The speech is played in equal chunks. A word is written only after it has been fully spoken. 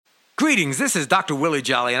Greetings, this is Dr. Willie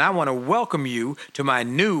Jolly, and I want to welcome you to my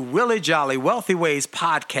new Willie Jolly Wealthy Ways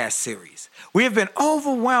podcast series. We have been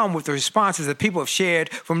overwhelmed with the responses that people have shared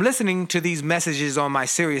from listening to these messages on my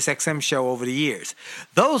SiriusXM show over the years.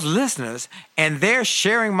 Those listeners, and they're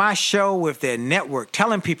sharing my show with their network,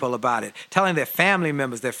 telling people about it, telling their family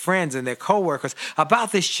members, their friends, and their coworkers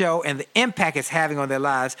about this show and the impact it's having on their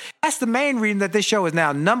lives. That's the main reason that this show is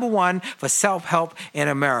now #1 for self-help in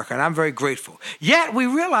America, and I'm very grateful. Yet, we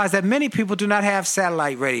realize that many people do not have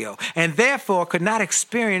satellite radio, and therefore could not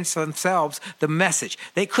experience for themselves the message.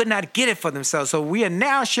 They could not get it for themselves. So we are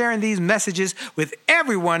now sharing these messages with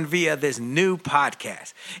everyone via this new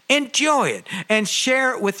podcast. Enjoy it and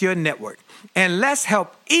share it with your network. And let's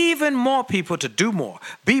help even more people to do more,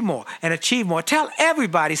 be more, and achieve more. Tell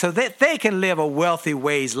everybody so that they can live a Wealthy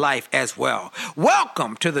Ways life as well.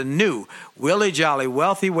 Welcome to the new Willie Jolly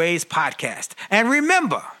Wealthy Ways podcast. And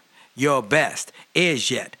remember, your best is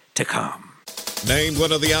yet to come. Named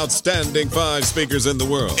one of the outstanding 5 speakers in the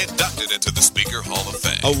world. Inducted into the Speaker Hall of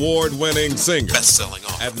Fame. Award-winning singer. Best-selling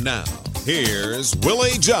author. And now, here's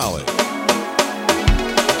Willie Jolly.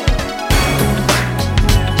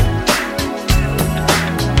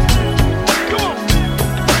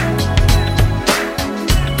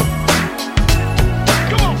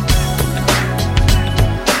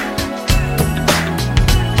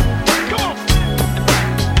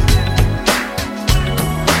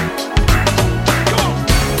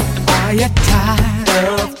 Are you tired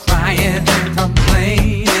of crying and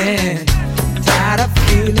complaining? Tired of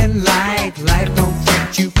feeling like life don't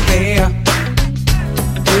treat you fair?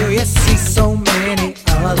 Do you see so many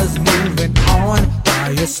others moving on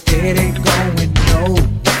while you're steady going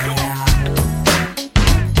nowhere?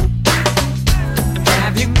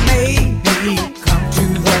 Have you maybe come to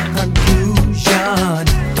the conclusion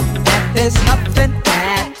that there's nothing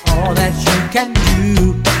at all that you can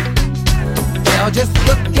do? Well, just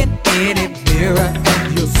look in any mirror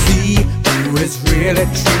and you'll see who is really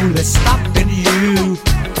truly stopping you.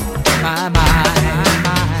 My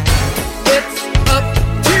mind. It's up to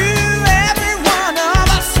every one of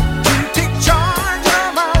us to take charge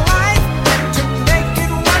of our life and to make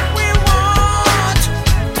it what we want.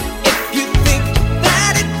 If you think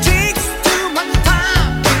that it takes too much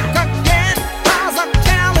time, think again, 'cause I'm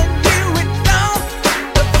telling you it don't.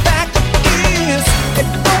 The fact is, it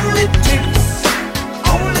only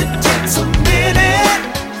takes a minute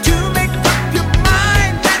to make up your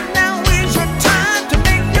mind that now is your time to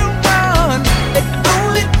make your run. It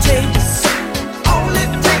only takes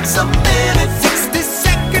a minute, 60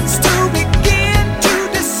 seconds to begin to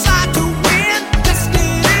decide to win. Just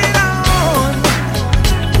get it on.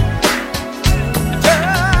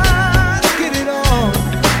 Just get it on.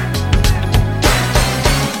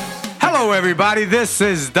 Hello, everybody. This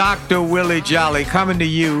is Dr. Willie Jolly coming to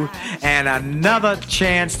you, and another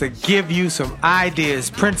chance to give you some ideas,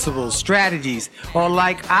 principles, strategies, or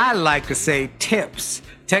like I like to say, tips,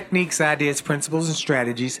 techniques, ideas, principles, and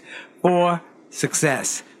strategies for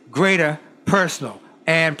success. Greater personal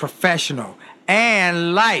and professional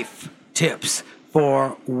and life tips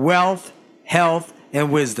for wealth, health,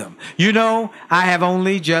 and wisdom. You know, I have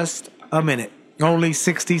only just a minute. Only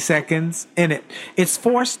 60 seconds in it. It's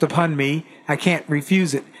forced upon me. I can't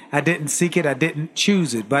refuse it. I didn't seek it. I didn't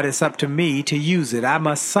choose it. But it's up to me to use it. I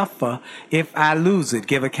must suffer if I lose it.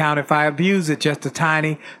 Give account if I abuse it. Just a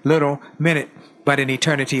tiny little minute. But an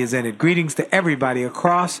eternity is in it. Greetings to everybody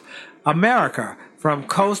across America, from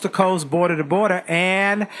coast to coast, border to border.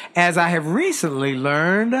 And as I have recently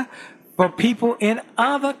learned, for people in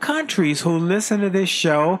other countries who listen to this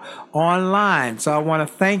show online. So I want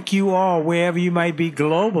to thank you all, wherever you might be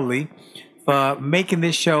globally, for making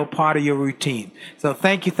this show part of your routine. So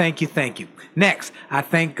thank you, thank you, thank you. Next, I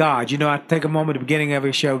thank God. You know, I take a moment at the beginning of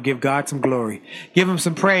every show, give God some glory. Give him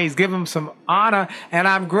some praise, give him some honor. And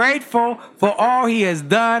I'm grateful for all he has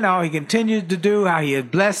done, all he continues to do, how he has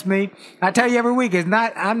blessed me. I tell you every week,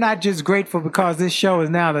 I'm not just grateful because this show is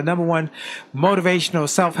now the #1 motivational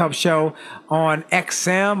self-help show on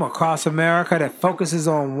XM across America that focuses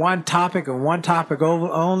on one topic and one topic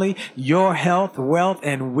only, your health, wealth,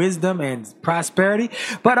 and wisdom and prosperity.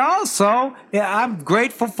 But also, I'm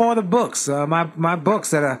grateful for the books. My books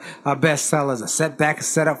that are bestsellers. A Setback is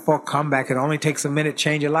Set Up for a Comeback. It only takes a minute,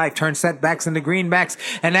 change your life. Turn setbacks into greenbacks.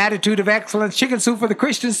 An Attitude of Excellence. Chicken Soup for the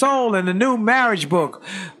Christian Soul. And the new marriage book.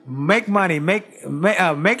 Make money, make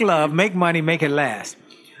love, make money, make it last.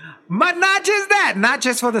 But not just that, not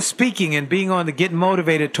just for the speaking and being on the Get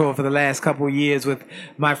Motivated tour for the last couple of years with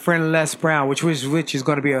my friend Les Brown, which is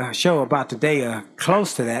going to be a show about today,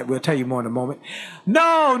 close to that. We'll tell you more in a moment.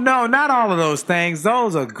 No, not all of those things.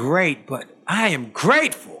 Those are great, but I am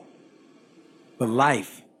grateful for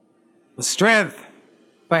life, for strength,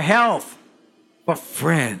 for health, for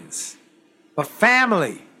friends, for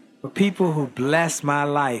family, for people who bless my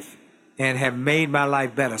life and have made my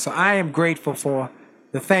life better. So I am grateful for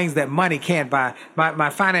the things that money can't buy. My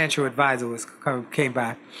financial advisor came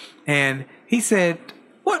by, and he said,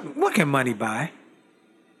 what can money buy?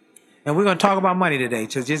 And we're going to talk about money today,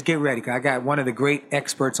 so just get ready, because I got one of the great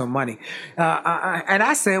experts on money. And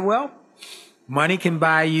I said, well, money can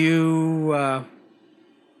buy you a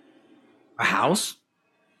house.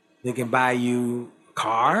 It can buy you a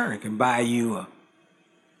car. It can buy you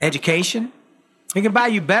education. It can buy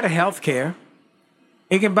you better health care.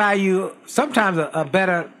 It can buy you sometimes a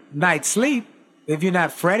better night's sleep if you're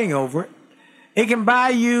not fretting over it. It can buy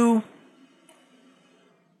you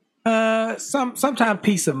sometimes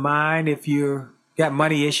peace of mind if you got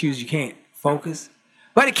money issues, you can't focus.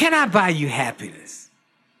 But it cannot buy you happiness.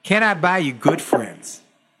 Cannot buy you good friends.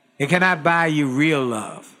 It cannot buy you real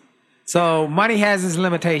love. So money has its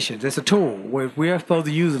limitations. It's a tool. We're supposed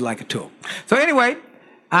to use it like a tool. So anyway,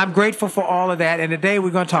 I'm grateful for all of that. And today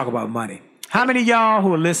we're going to talk about money. How many of y'all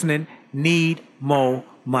who are listening need more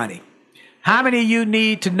money? How many of you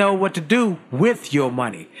need to know what to do with your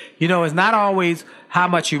money? You know, it's not always how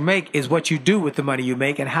much you make, it's what you do with the money you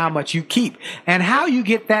make and how much you keep. And how you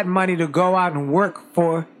get that money to go out and work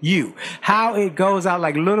for you. How it goes out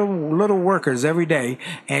like little workers every day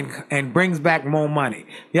and brings back more money.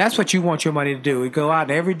 That's what you want your money to do. You go out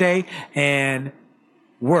every day and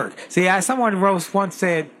work. See, someone once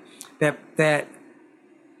said that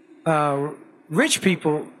rich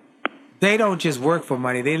people, they don't just work for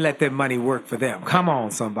money. They let their money work for them. Come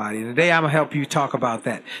on, somebody. Today, I'm going to help you talk about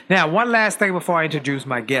that. Now, one last thing before I introduce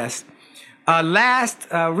my guest.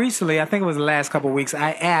 Recently, I think it was the last couple of weeks,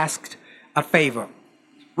 I asked a favor.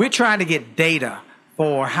 We're trying to get data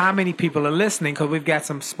for how many people are listening, because we've got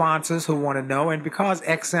some sponsors who want to know. And because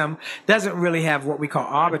XM doesn't really have what we call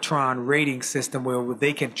Arbitron rating system where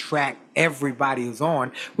they can track everybody who's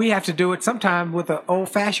on, we have to do it sometimes with the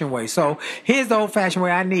old-fashioned way. So here's the old-fashioned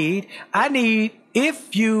way I need,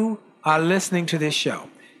 if you are listening to this show,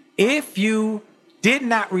 if you did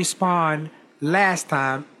not respond last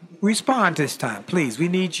time, respond this time, please. We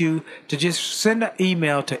need you to just send an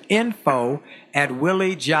email to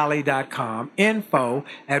info@williejolly.com,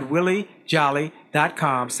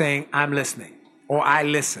 info@williejolly.com, saying I'm listening or I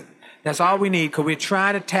listen. That's all we need, because we're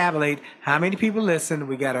trying to tabulate how many people listen.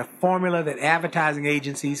 We got a formula that advertising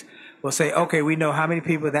agencies will say, okay, we know how many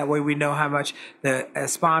people. That way we know how much the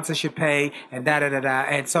sponsor should pay and da-da-da-da.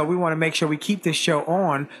 And so we want to make sure we keep this show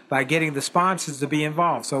on by getting the sponsors to be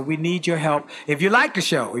involved. So we need your help. If you like the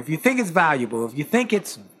show, if you think it's valuable, if you think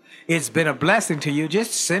it's been a blessing to you,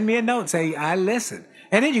 just send me a note and say, I listen.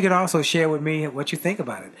 And then you can also share with me what you think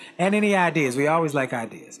about it and any ideas. We always like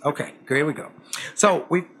ideas. Okay, here we go. So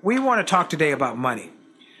we want to talk today about money.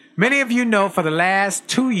 Many of you know for the last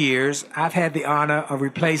 2 years, I've had the honor of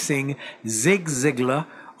replacing Zig Ziglar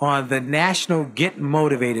on the National Get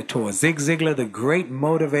Motivated Tour. Zig Ziglar, the great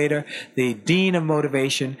motivator, the dean of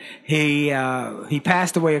motivation. He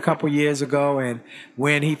passed away a couple years ago, and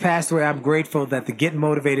when he passed away, I'm grateful that the Get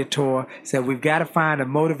Motivated Tour said we've got to find a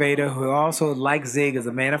motivator who also, like Zig, is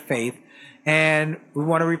a man of faith, and we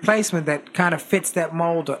want a replacement that kind of fits that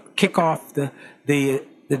mold to kick off the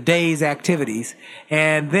day's activities.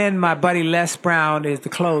 And then my buddy Les Brown is the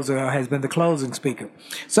closer, or has been the closing speaker.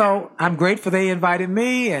 So I'm grateful they invited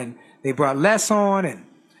me and they brought Les on, and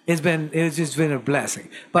it's just been a blessing.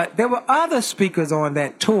 But there were other speakers on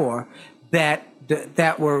that tour that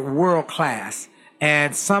were world class,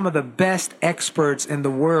 and some of the best experts in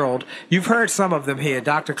the world. You've heard some of them here.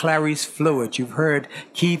 Dr. Clarice Fluitt. You've heard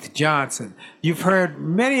Keith Johnson. You've heard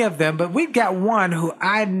many of them, but we've got one who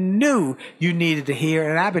I knew you needed to hear,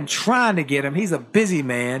 and I've been trying to get him. He's a busy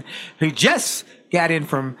man who just got in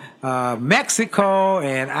from Mexico,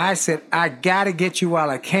 and I said, I got to get you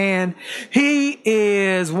while I can. He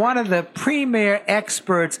is one of the premier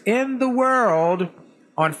experts in the world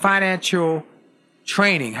on financial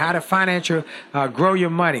training, how to grow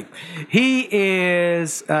your money. He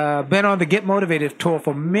is been on the Get Motivated tour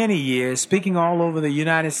for many years, speaking all over the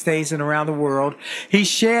United States and around the world. He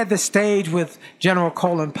shared the stage with General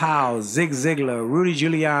Colin Powell, Zig Ziglar, Rudy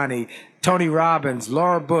Giuliani, Tony Robbins,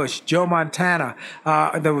 Laura Bush, Joe Montana.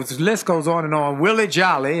 The list goes on and on. Willie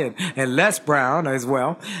Jolly and Les Brown as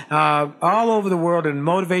well. All over the world in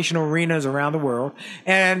motivational arenas around the world.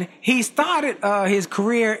 And he started his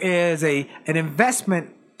career as an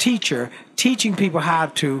investment teacher, teaching people how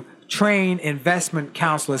to train investment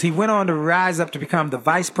counselors. He went on to rise up to become the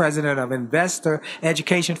vice president of investor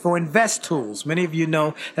education for InvestTools. Many of you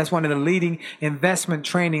know that's one of the leading investment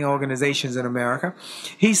training organizations in America.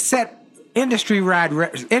 He set industry-wide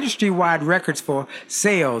records for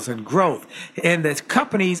sales and growth. And the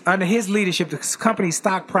companies, under his leadership, the company's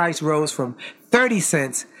stock price rose from 30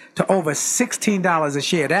 cents to over $16 a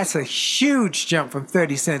share. That's a huge jump from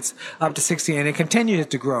 30 cents up to 16, and it continues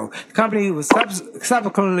to grow. The company was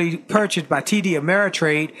subsequently purchased by TD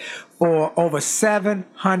Ameritrade for over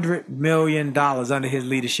 $700 million under his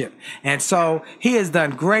leadership. And so he has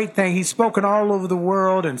done great things. He's spoken all over the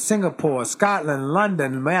world in Singapore, Scotland,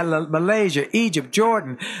 London, Malaysia, Egypt,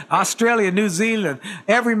 Jordan, Australia, New Zealand,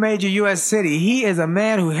 every major U.S. city. He is a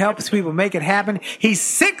man who helps people make it happen. He's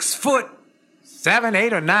 6'7",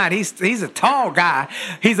 8 or 9. He's a tall guy.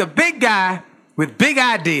 He's a big guy with big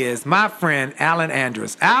ideas. My friend, Alan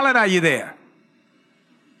Andrus. Alan, are you there?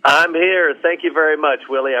 I'm here. Thank you very much,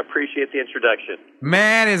 Willie. I appreciate the introduction.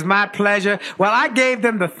 Man, it's my pleasure. Well, I gave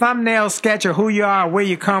them the thumbnail sketch of who you are, where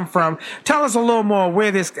you come from. Tell us a little more where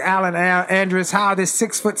this Alan Andrus, how this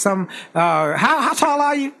 6 foot some, how tall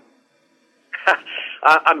are you?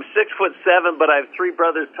 I'm 6'7", but I have 3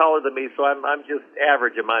 brothers taller than me, so I'm just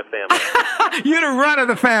average in my family. You're the run of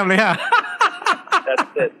the family, huh? That's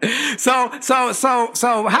it. So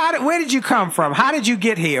where did you come from? How did you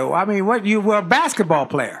get here? I mean, you were a basketball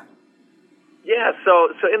player. Yeah, so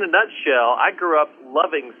in a nutshell, I grew up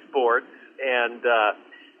loving sports, and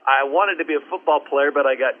I wanted to be a football player, but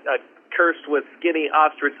I got cursed with skinny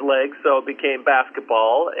ostrich legs, so it became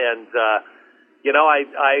basketball, and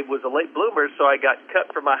I was a late bloomer, so I got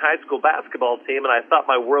cut from my high school basketball team, and I thought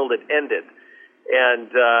my world had ended, and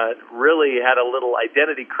really had a little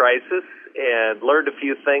identity crisis, and learned a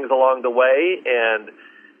few things along the way, and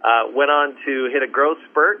went on to hit a growth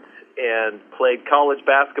spurt, and played college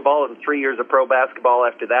basketball and 3 years of pro basketball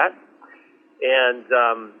after that. And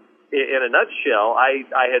in a nutshell, I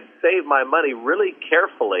had saved my money really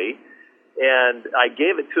carefully, and I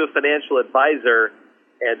gave it to a financial advisor.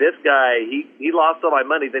 And this guy, he lost all my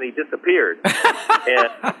money, then he disappeared.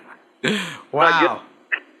 And wow.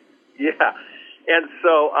 Yeah. And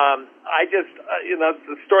so I just,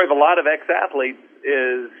 the story of a lot of ex-athletes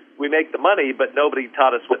is we make the money, but nobody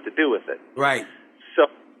taught us what to do with it. Right.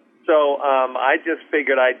 So I just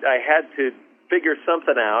figured I had to figure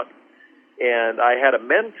something out. And I had a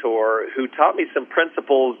mentor who taught me some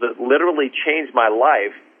principles that literally changed my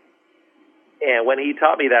life. And when he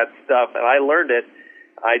taught me that stuff and I learned it,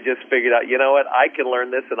 I just figured out, you know what, I can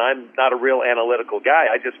learn this, and I'm not a real analytical guy.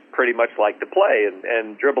 I just pretty much like to play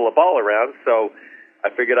and dribble a ball around. So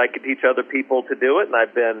I figured I could teach other people to do it, and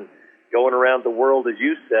I've been going around the world, as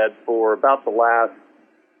you said, for about the last,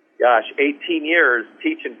 18 years,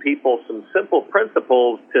 teaching people some simple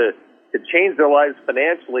principles to change their lives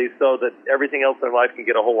financially so that everything else in their life can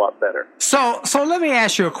get a whole lot better. So let me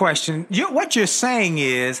ask you a question. What you're saying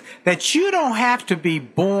is that you don't have to be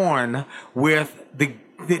born with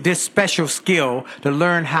this special skill to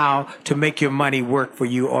learn how to make your money work for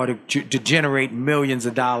you or to generate millions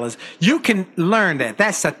of dollars. You can learn that.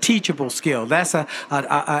 That's a teachable skill. That's a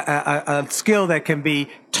skill that can be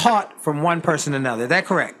taught from one person to another. Is that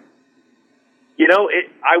correct?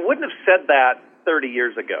 I wouldn't have said that 30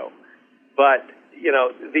 years ago. But,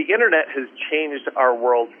 the internet has changed our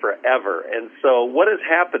world forever. And so what has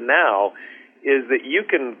happened now is that you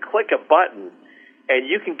can click a button and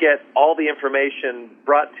you can get all the information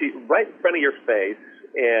brought to you right in front of your face.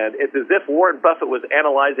 And it's as if Warren Buffett was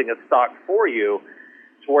analyzing a stock for you,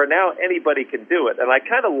 to where now anybody can do it. And I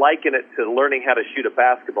kind of liken it to learning how to shoot a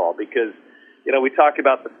basketball because, we talk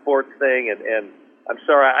about the sports thing, and I'm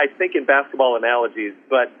sorry, I think in basketball analogies,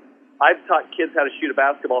 but I've taught kids how to shoot a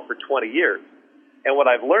basketball for 20 years. And what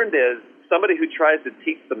I've learned is somebody who tries to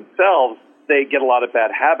teach themselves, they get a lot of bad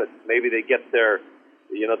habits. Maybe they get their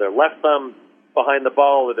left thumb behind the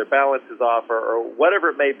ball, or their balance is off, or whatever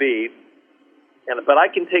it may be. But I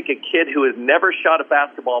can take a kid who has never shot a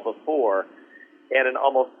basketball before, and in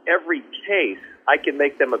almost every case, I can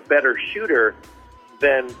make them a better shooter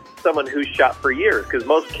than someone who's shot for years, because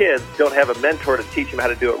most kids don't have a mentor to teach them how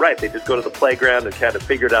to do it right. They just go to the playground and kind of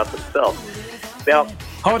figure it out themselves. Now,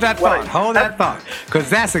 hold that thought, because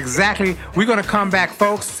that's exactly, we're going to come back,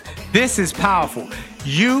 folks. This is powerful.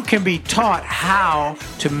 You can be taught how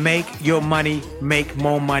to make your money, make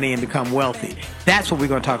more money, and become wealthy. That's what we're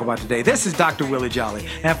going to talk about today. This is Dr. Willie Jolly,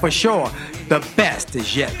 and for sure, the best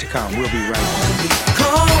is yet to come. We'll be right back.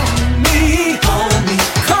 Call me, call me,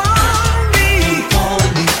 call me.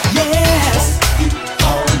 Yes.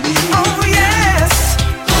 Oh, yes.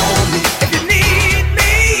 If you need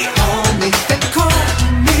me, then call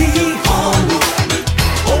me.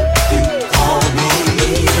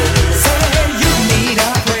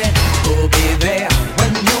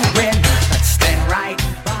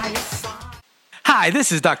 Hi,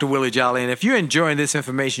 this is Dr. Willie Jolly, and if you're enjoying this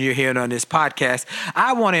information you're hearing on this podcast,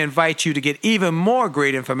 I want to invite you to get even more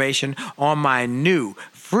great information on my new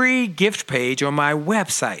free gift page on my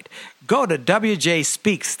website. Go to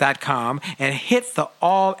wjspeaks.com and hit the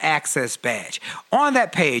All Access badge. On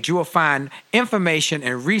that page, you will find information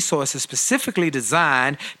and resources specifically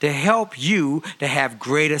designed to help you to have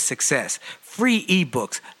greater success. Free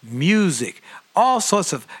ebooks, music, all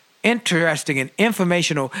sorts of interesting and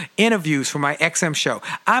informational interviews for my XM show.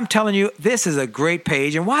 I'm telling you, this is a great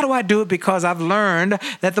page. And why do I do it? Because I've learned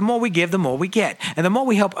that the more we give, the more we get. And the more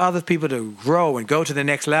we help other people to grow and go to the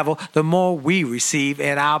next level, the more we receive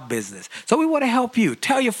in our business. So we want to help you.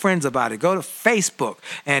 Tell your friends about it. Go to Facebook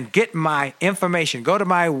and get my information. Go to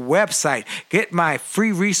my website, get my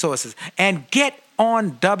free resources, and get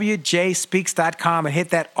on wjspeaks.com and hit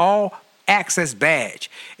that All Access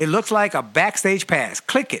badge. It looks like a backstage pass.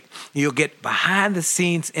 Click it. You'll get behind the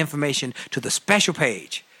scenes information to the special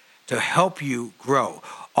page to help you grow.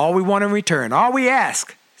 All we want in return, all we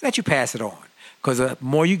ask is that you pass it on, because the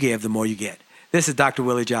more you give, the more you get. This is Dr.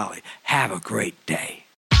 Willie Jolly. Have a great day.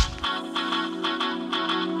 A to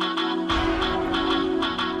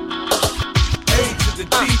the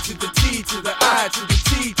D to the T to the I to the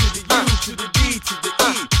T to the U to the D to the E.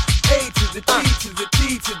 A to the T to the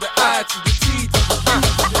T to the I to the T to the U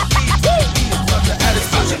to the D to the E. It's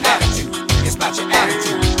about your attitude. It's about your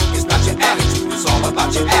attitude. It's about your attitude. It's all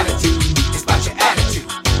about your attitude. It's about your attitude.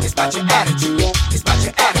 It's about your attitude. It's about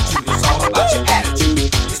your attitude. It's all about your attitude.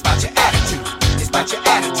 It's about your attitude. It's about your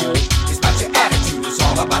attitude. It's about your attitude. It's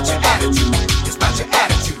all about your attitude. It's about your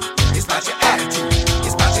attitude. It's about your attitude.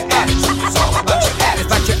 It's about your attitude. It's all about your attitude. It's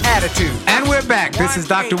about your attitude. And we're back. This is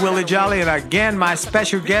Dr. Willie Jolly, and again, my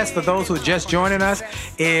special guest for those who are just joining us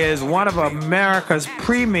is one of America's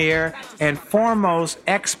premier and foremost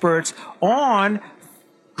experts on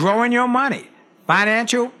growing your money,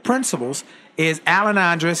 financial principles, is Alan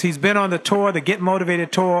Andres. He's been on the tour, the Get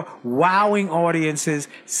Motivated tour, wowing audiences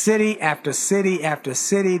city after city after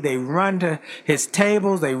city. They run to his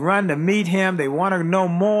tables. They run to meet him. They want to know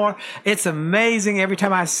more. It's amazing. Every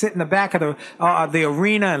time I sit in the back of the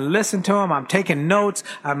arena and listen to him, I'm taking notes.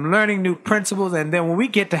 I'm learning new principles. And then when we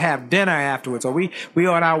get to have dinner afterwards, or we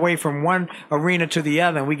on our way from one arena to the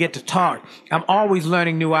other and we get to talk, I'm always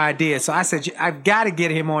learning new ideas. So I said, I've got to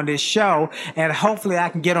get him on this show, and hopefully I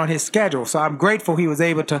can get on his schedule. So I'm grateful he was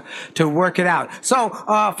able to work it out. So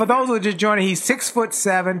for those who are just joining, he's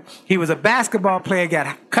 6'7". He was a basketball player,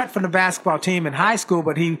 got cut from the basketball team in high school,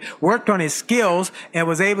 but he worked on his skills and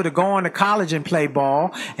was able to go on to college and play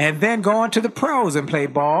ball, and then go on to the pros and play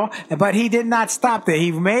ball. But he did not stop there.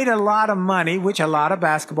 He made a lot of money, which a lot of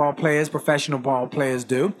basketball players, professional ball players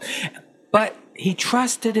do. But he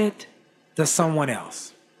trusted it to someone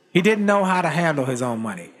else. He didn't know how to handle his own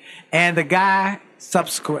money. And the guy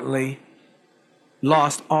subsequently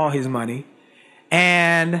lost all his money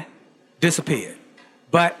and disappeared.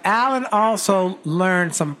 But Alan also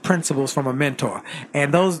learned some principles from a mentor.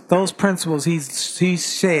 And those principles he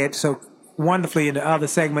shared so wonderfully in the other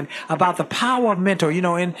segment about the power of mentor. You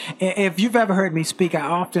know, and if you've ever heard me speak, I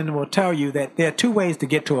often will tell you that there are two ways to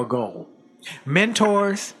get to a goal: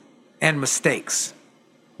 mentors and mistakes.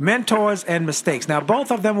 Mentors and mistakes. Now,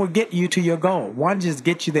 both of them will get you to your goal. One just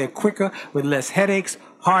gets you there quicker with less headaches,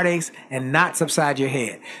 heartaches, and knots upside your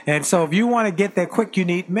head. And so if you want to get there quick, you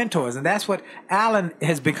need mentors. And that's what Alan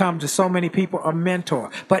has become to so many people, a mentor.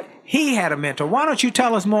 But he had a mentor. Why don't you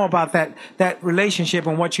tell us more about that relationship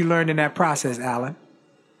and what you learned in that process, Alan?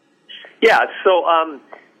 Yeah, so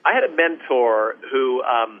I had a mentor who,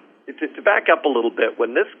 to back up a little bit,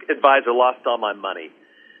 when this advisor lost all my money,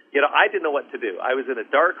 you know, I didn't know what to do. I was in a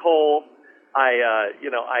dark hole. I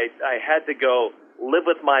had to go live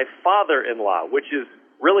with my father-in-law, which is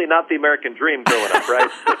really not the American dream growing up,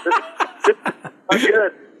 right? I'm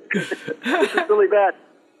good. This is really bad.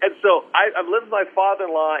 And so I've lived with my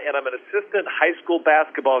father-in-law, and I'm an assistant high school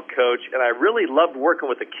basketball coach, and I really loved working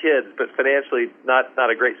with the kids, but financially not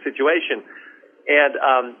a great situation.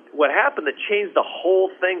 And what happened that changed the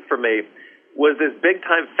whole thing for me was this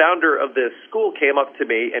big-time founder of this school came up to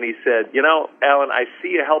me, and he said, you know, Alan, I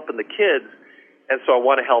see you helping the kids, and so I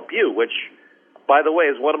want to help you, which, by the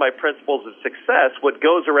way, is one of my principles of success. What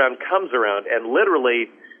goes around comes around, and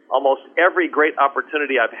literally almost every great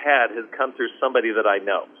opportunity I've had has come through somebody that I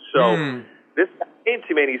know. So this guy came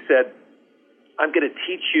to me, and he said, I'm going to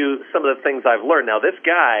teach you some of the things I've learned. Now, this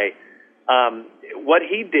guy, what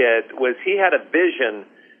he did was he had a vision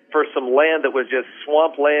for some land that was just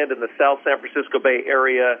swamp land in the South San Francisco Bay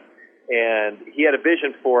Area, and he had a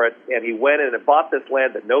vision for it, and he went in and bought this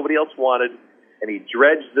land that nobody else wanted, and he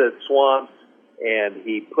dredged the swamps, and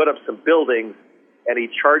he put up some buildings, and he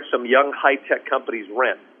charged some young high-tech companies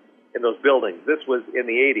rent in those buildings. This was in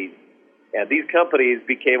the 80s. And these companies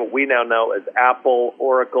became what we now know as Apple,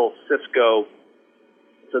 Oracle, Cisco.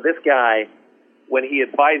 So this guy, when he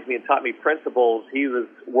advised me and taught me principles, he was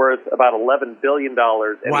worth about $11 billion. And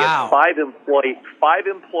Wow. he had five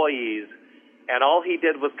employees, and all he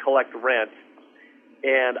did was collect rent.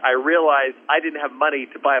 And I realized I didn't have money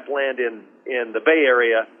to buy up land in the Bay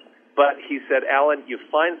Area, but he said, Alan, you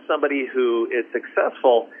find somebody who is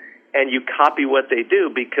successful and you copy what they do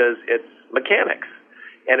because it's mechanics.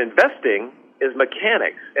 And investing is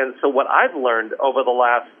mechanics. And so what I've learned over the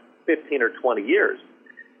last 15 or 20 years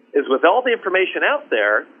is with all the information out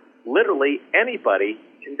there, literally anybody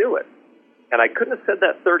can do it. And I couldn't have said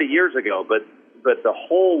that 30 years ago, but the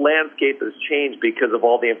whole landscape has changed because of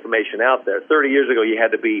all the information out there. 30 years ago, you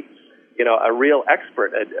had to be, a real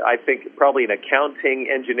expert. I think probably an accounting,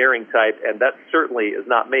 engineering type, and that certainly is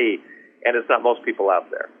not me, and it's not most people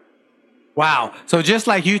out there. Wow. So just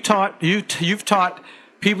like you've taught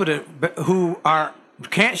people who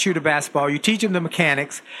can't shoot a basketball, you teach them the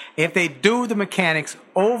mechanics. If they do the mechanics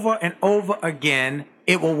over and over again,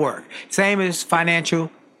 it will work. Same as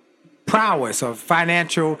financial prowess or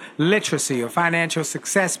financial literacy or financial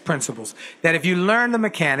success principles. That if you learn the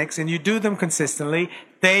mechanics and you do them consistently,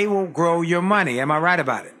 they will grow your money. Am I right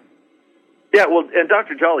about it? Yeah, well, and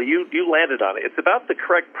Dr. Jolly, you landed on it. It's about the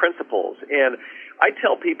correct principles. And I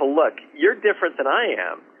tell people, look, you're different than I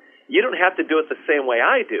am. You don't have to do it the same way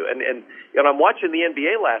I do. And I'm watching the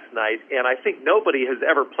NBA last night, and I think nobody has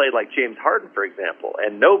ever played like James Harden, for example,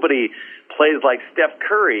 and nobody plays like Steph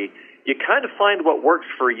Curry. You kind of find what works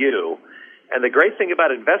for you. And the great thing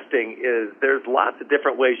about investing is there's lots of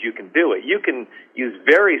different ways you can do it. You can use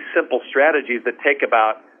very simple strategies that take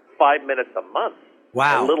about 5 minutes a month.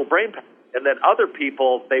 Wow. A little brain power. And then other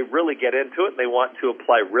people, they really get into it, and they want to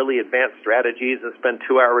apply really advanced strategies and spend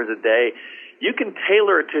 2 hours a day. You can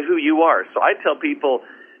tailor it to who you are. So I tell people,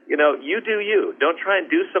 you do you. Don't try and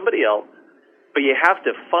do somebody else, but you have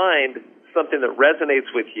to find something that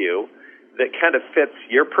resonates with you, that kind of fits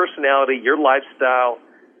your personality, your lifestyle.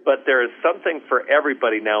 But there is something for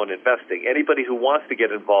everybody now in investing. Anybody who wants to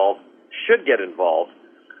get involved should get involved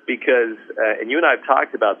because, and you and I have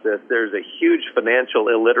talked about this, there's a huge financial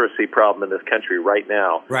illiteracy problem in this country right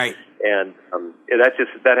now. Right. And that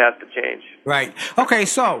has to change. Right. Okay,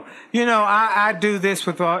 so, I do this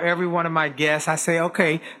with every one of my guests. I say,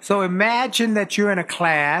 okay, so imagine that you're in a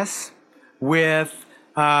class with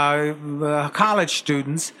college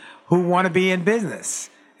students who want to be in business.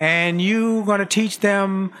 And you're going to teach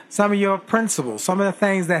them some of your principles, some of the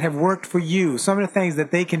things that have worked for you, some of the things that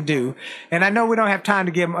they can do. And I know we don't have time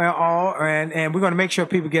to give them all, and we're going to make sure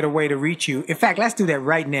people get a way to reach you. In fact, let's do that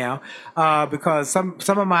right now, because some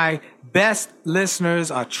of my best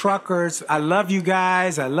listeners are truckers. I love you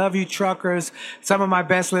guys. I love you truckers. Some of my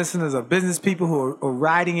best listeners are business people who are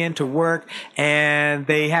riding into work, and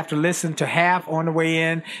they have to listen to half on the way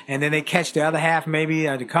in, and then they catch the other half maybe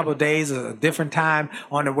a couple of days or a different time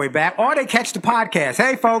on the way back, or they catch the podcast.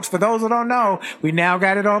 Hey, folks, for those who don't know, we now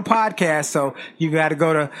got it on podcast, so you got to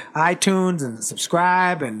go to iTunes and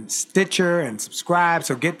subscribe, and Stitcher and subscribe,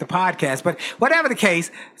 so get the podcast. But whatever the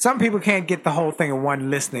case, some people can't get the whole thing in one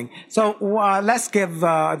listening. So let's give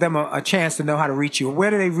them a chance to know how to reach you. Where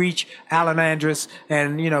do they reach Alan Andrus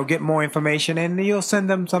and, get more information? And you'll send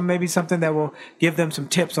them maybe something that will give them some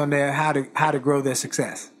tips on how to grow their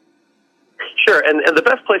success. Sure, and the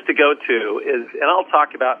best place to go to is, and I'll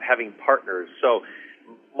talk about having partners. So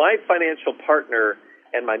my financial partner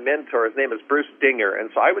and my mentor, his name is Bruce Dinger,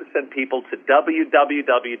 and so I would send people to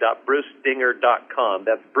www.brucedinger.com.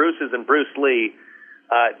 That's Bruce is in Bruce Lee.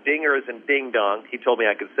 Dinger is in Ding Dong. He told me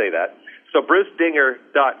I could say that. So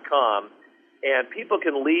BruceDinger.com, and people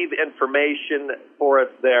can leave information for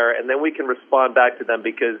us there, and then we can respond back to them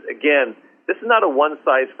because, again, this is not a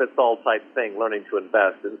one-size-fits-all type thing, learning to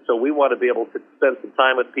invest. And so we want to be able to spend some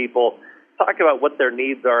time with people, talk about what their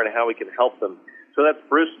needs are and how we can help them. So that's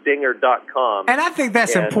BruceDinger.com. And I think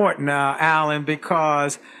that's important, Alan,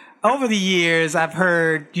 because over the years, I've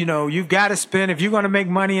heard, you've got to spend, if you're going to make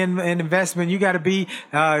money in investment, you got to be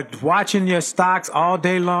watching your stocks all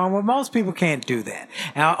day long. Well, most people can't do that.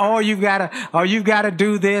 Or you've got to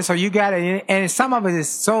do this, or you got to, and some of it is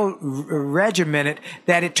so regimented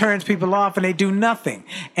that it turns people off and they do nothing.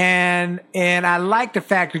 And I like the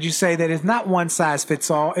fact that you say that it's not one size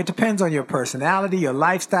fits all. It depends on your personality, your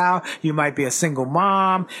lifestyle. You might be a single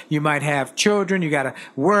mom. You might have children. You got to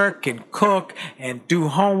work and cook and do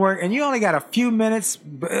homework. And you only got a few minutes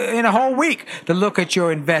in a whole week to look at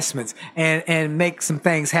your investments and make some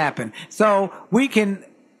things happen. So we can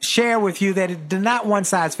share with you that it's not one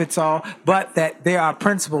size fits all, but that there are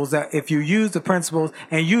principles that if you use the principles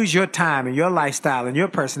and use your time and your lifestyle and your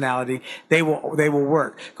personality, they will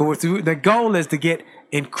work. Because the goal is to get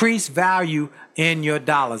increased value in your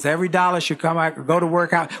dollars. Every dollar should come out, go to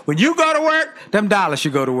work out. When you go to work, them dollars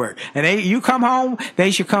should go to work. And you come home,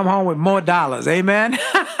 they should come home with more dollars. Amen.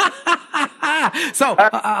 So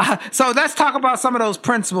let's talk about some of those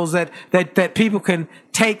principles that people can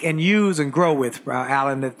take and use and grow with,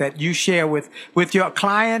 Alan, that you share with your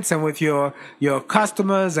clients and with your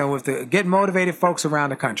customers and with the Get Motivated folks around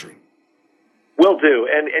the country. Will do.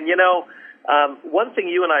 And one thing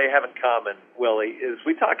you and I have in common, Willie, is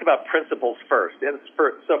we talk about principles first. And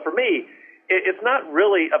so for me, it's not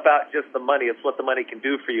really about just the money. It's what the money can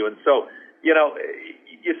do for you. And so,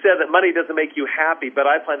 you said that money doesn't make you happy, but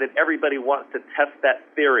I find that everybody wants to test that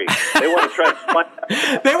theory. They want to try to find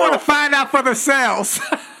out. They want to find out for themselves.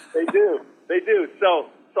 They do. So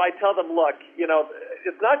I tell them, look,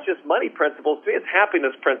 it's not just money principles. To me, it's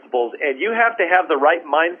happiness principles. And you have to have the right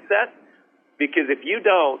mindset, because if you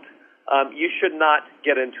don't, you should not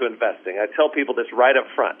get into investing. I tell people this right up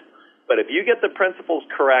front. But if you get the principles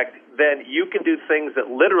correct, then you can do things that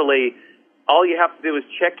literally all you have to do is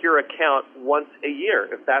check your account once a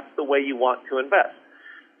year if that's the way you want to invest.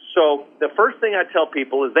 So the first thing I tell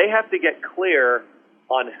people is they have to get clear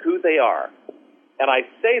on who they are. And I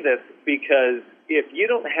say this because if you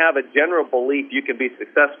don't have a general belief you can be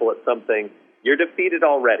successful at something, you're defeated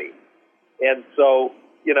already. And so,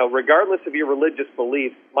 regardless of your religious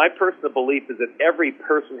beliefs, my personal belief is that every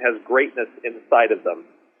person has greatness inside of them.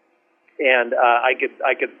 And I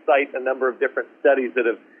could cite a number of different studies that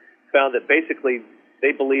have found that basically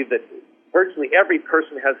they believe that virtually every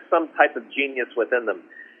person has some type of genius within them.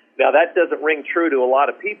 Now, that doesn't ring true to a lot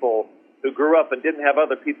of people who grew up and didn't have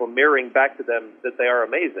other people mirroring back to them that they are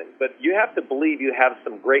amazing. But you have to believe you have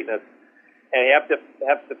some greatness, and you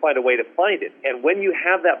have to find a way to find it. And when you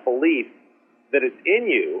have that belief that it's in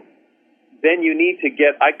you, then you need to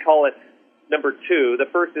get, I call it number two. The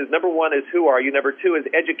first is, number one is who are you? Number two is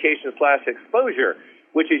education/exposure,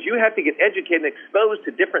 which is you have to get educated and exposed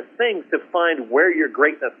to different things to find where your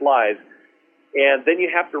greatness lies. And then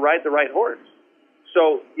you have to ride the right horse.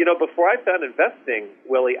 So, before I found investing,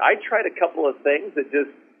 Willie, I tried a couple of things that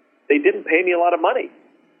they didn't pay me a lot of money.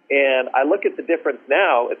 And I look at the difference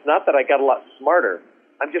now. It's not that I got a lot smarter.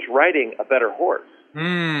 I'm just riding a better horse.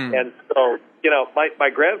 And so, my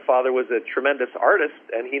grandfather was a tremendous artist,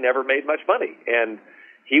 and he never made much money. And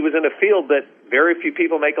he was in a field that very few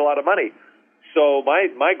people make a lot of money. So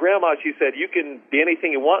my grandma, she said, you can be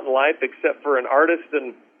anything you want in life except for an artist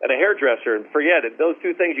and a hairdresser, and forget it. Those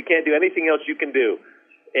two things, you can't do anything else you can do.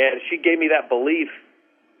 And she gave me that belief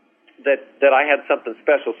that I had something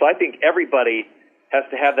special. So I think everybody has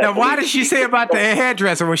to have that Now, belief. why did she say about the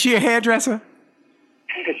hairdresser? Was she a hairdresser?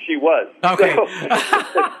 She was. Okay. So,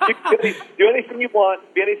 you can do anything you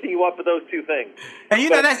want, be anything you want for those two things.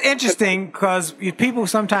 And that's interesting because people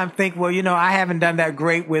sometimes think, well, I haven't done that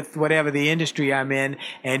great with whatever the industry I'm in,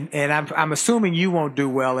 and I'm assuming you won't do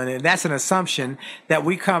well in it. That's an assumption that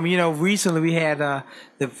we come. Recently we had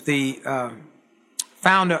the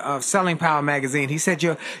founder of Selling Power magazine. He said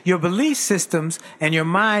your belief systems and your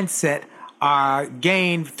mindset are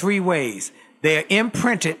gained three ways. They're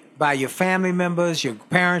imprinted by your family members, your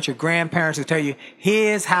parents, your grandparents who tell you,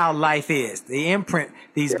 here's how life is. They imprint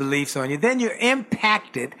these beliefs on you. Then you're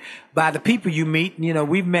impacted by the people you meet.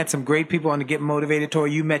 We've met some great people on the Get Motivated tour.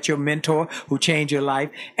 You met your mentor who changed your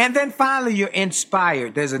life. And then finally, you're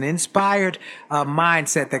inspired. There's an inspired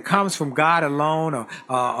mindset that comes from God alone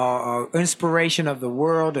or inspiration of the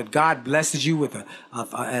world, that God blesses you with a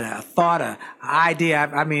thought, an idea.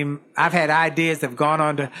 I've had ideas that have gone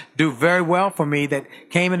on to do very well for me that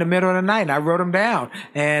came in the middle of the night, and I wrote them down,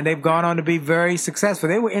 and they've gone on to be very successful.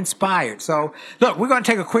 They were inspired. So, look, we're going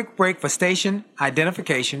to take a quick break for station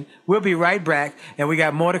identification. We'll be right back, and we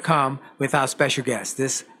got more to come with our special guest.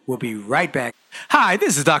 We'll be right back. Hi,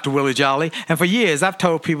 this is Dr. Willie Jolly, and for years I've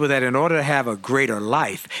told people that in order to have a greater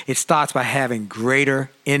life, it starts by having greater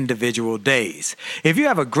individual days. If you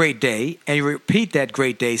have a great day and you repeat that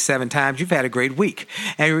great day 7 times, you've had a great week.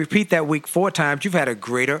 And you repeat that week 4 times, you've had a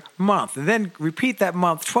greater month. And then repeat that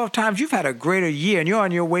month 12 times, you've had a greater year, and you're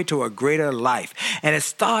on your way to a greater life. And it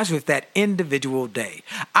starts with that individual day.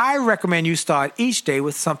 I recommend you start each day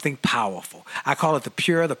with something powerful. I call it the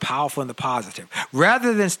pure, the powerful, and the positive.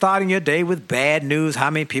 Rather than starting your day with bad news,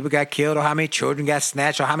 how many people got killed or how many children got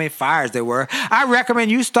snatched or how many fires there were, I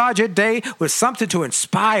recommend you start your day with something to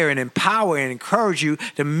inspire and empower and encourage you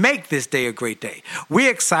to make this day a great day.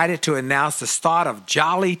 We're excited to announce the start of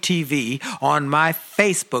Jolly TV on my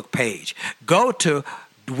Facebook page. Go to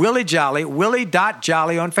Willie Jolly,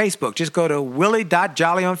 Willie.Jolly on Facebook. Just go to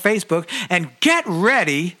Willie.Jolly on Facebook and get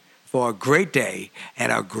ready for a great day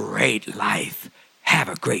and a great life. Have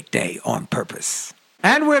a great day on purpose.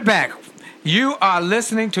 And we're back. You are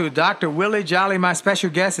listening to Dr. Willie Jolly. My special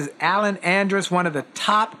guest is Alan Andrus, one of the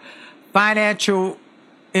top financial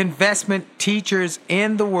investment teachers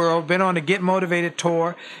in the world, been on the Get Motivated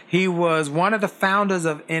tour. He was one of the founders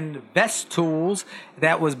of InvestTools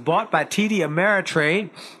that was bought by TD Ameritrade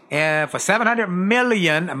for $700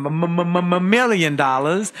 million,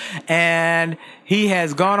 and he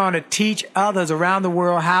has gone on to teach others around the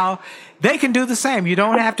world how they can do the same. You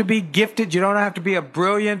don't have to be gifted. You don't have to be a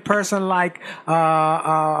brilliant person like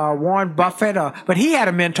Warren Buffett. But he had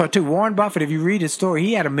a mentor too. Warren Buffett, if you read his story,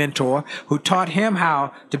 he had a mentor who taught him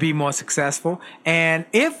how to be more successful. And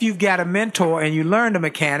if you've got a mentor and you learn the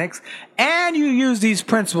mechanics and you use these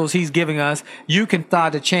principles he's giving us, you can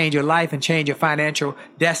start to change your life and change your financial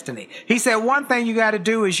destiny. He said one thing you got to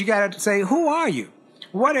do is you got to say, who are you?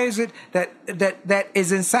 What is it that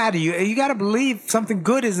is inside of you? You got to believe something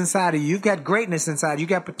good is inside of you. You've got greatness inside. You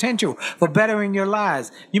got potential for bettering your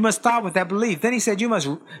lives. You must start with that belief. Then he said you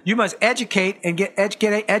must educate and get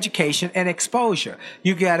education and exposure.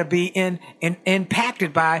 You got to be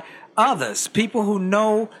impacted by others, people who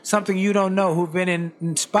know something you don't know, who've been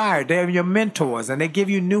inspired. They're your mentors, and they give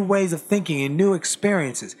you new ways of thinking and new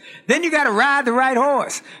experiences. Then you got to ride the right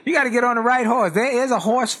horse. You got to get on the right horse. There is a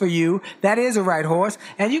horse for you that is a right horse,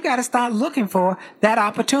 and you got to start looking for that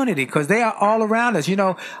opportunity because they are all around us. You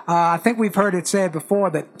know, I think we've heard it said before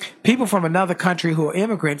that people from another country who are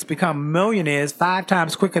immigrants become millionaires 5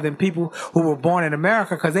 times quicker than people who were born in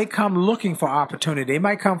America because they come looking for opportunity. They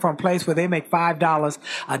might come from a place where they make $5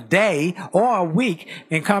 a day or a week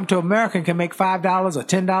and come to America and can make $5 or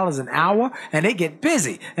 $10 an hour, and they get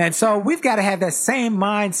busy. And so we've got to have that same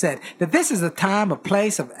mindset that this is a time, a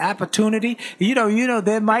place of opportunity. You know,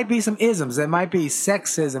 there might be some isms. There might be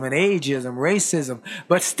sexism and ageism, racism,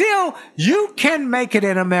 but still you can make it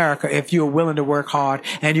in America if you're willing to work hard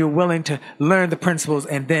and you're willing to learn the principles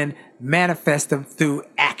and then manifest them through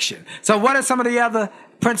action. So what are some of the other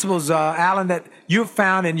principles, Alan, that you've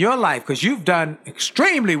found in your life? Because you've done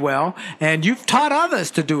extremely well, and you've taught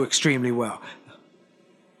others to do extremely well.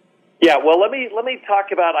 Yeah, well, let me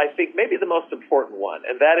talk about, I think, maybe the most important one,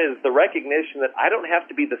 and that is the recognition that I don't have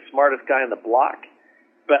to be the smartest guy on the block,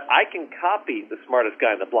 but I can copy the smartest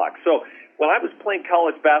guy on the block. So when I was playing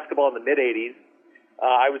college basketball in the mid-'80s,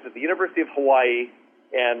 I was at the University of Hawaii,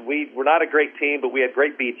 and we were not a great team, but we had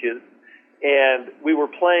great beaches. And we were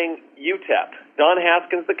playing UTEP. Don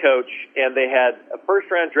Haskins, the coach, and they had a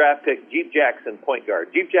first-round draft pick, Jeep Jackson, point guard.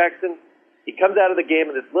 Jeep Jackson, he comes out of the game,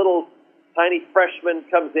 and this little tiny freshman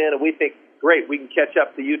comes in, and we think, great, we can catch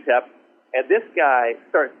up to UTEP. And this guy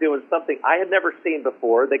starts doing something I had never seen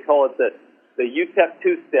before. They call it the UTEP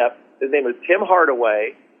two-step. His name was Tim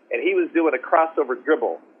Hardaway, and he was doing a crossover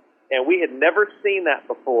dribble. And we had never seen that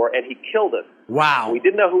before, and he killed us. Wow. We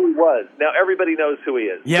didn't know who he was. Now everybody knows who he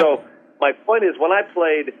is. Yep. So my point is, when I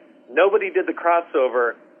played, nobody did the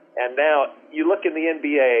crossover, and now you look in the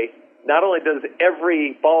NBA, not only does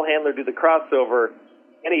every ball handler do the crossover,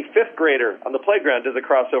 any fifth grader on the playground does a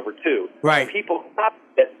crossover too. Right. People copied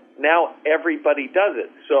it. Now everybody does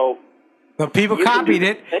it. So but people copied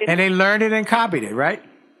it, and they learned it and copied it, right?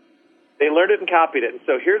 They learned it and copied it. And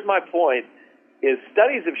so here's my point, is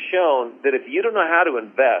studies have shown that if you don't know how to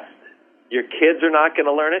invest, your kids are not going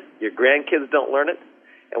to learn it, your grandkids don't learn it.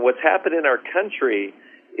 And what's happened in our country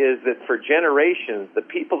is that for generations, the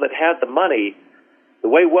people that had the money, the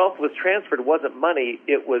way wealth was transferred wasn't money,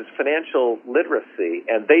 it was financial literacy.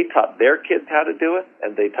 And they taught their kids how to do it,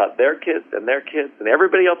 and they taught their kids, and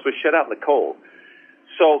everybody else was shut out in the cold.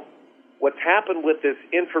 So what's happened with this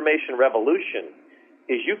information revolution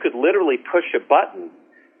is you could literally push a button,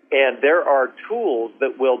 and there are tools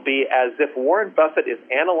that will be as if Warren Buffett is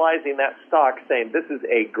analyzing that stock, saying this is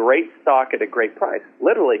a great stock at a great price,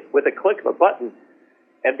 literally with a click of a button.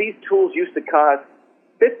 And these tools used to cost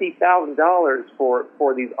 $50,000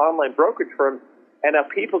 for these online brokerage firms, and now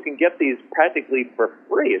people can get these practically for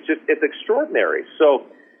free. It's extraordinary. So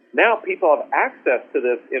now people have access to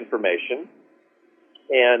this information,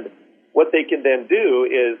 and what they can then do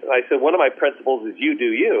is, I said, one of my principles is you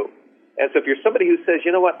do you. And so if you're somebody who says,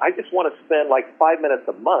 you know what, I just want to spend like 5 minutes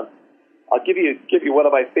a month, I'll give you one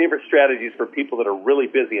of my favorite strategies for people that are really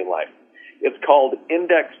busy in life. It's called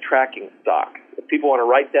index tracking stocks. If people want to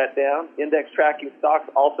write that down, index tracking stocks,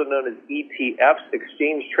 also known as ETFs,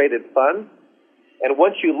 exchange traded funds. And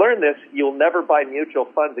once you learn this, you'll never buy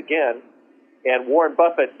mutual funds again. And Warren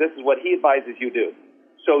Buffett, this is what he advises you do.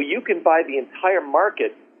 So you can buy the entire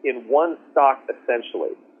market in one stock,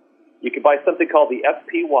 essentially. You can buy something called the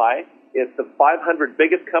SPY. It's the 500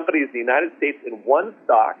 biggest companies in the United States in one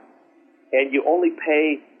stock, and you only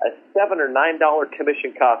pay a $7 or $9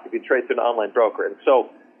 commission cost if you trade through an online broker. And so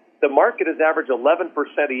the market has averaged 11%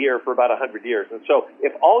 a year for about 100 years. And so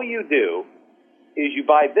if all you do is you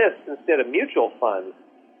buy this instead of mutual funds,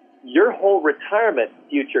 your whole retirement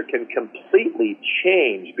future can completely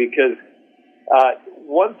change, because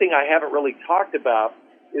one thing I haven't really talked about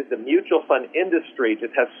is the mutual fund industry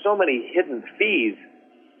just has so many hidden fees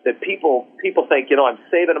that people think, I'm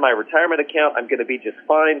saving in my retirement account, I'm going to be just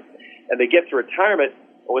fine. And they get to retirement,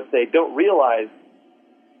 and what they don't realize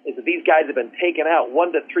is that these guys have been taking out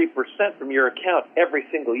 1% to 3% from your account every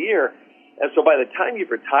single year. And so by the time you've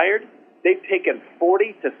retired, they've taken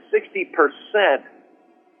 40 to 60%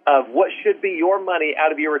 of what should be your money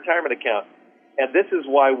out of your retirement account. And this is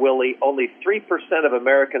why, Willie, only 3% of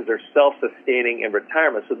Americans are self-sustaining in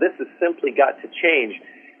retirement. So this has simply got to change.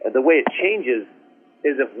 And the way it changes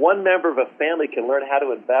is if one member of a family can learn how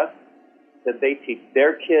to invest, then they teach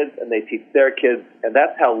their kids and they teach their kids. And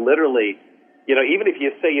that's how literally, even if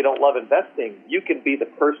you say you don't love investing, you can be the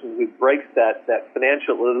person who breaks that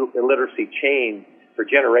financial illiteracy chain for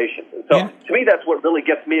generations. And so to me, that's what really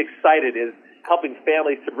gets me excited, is helping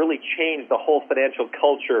families to really change the whole financial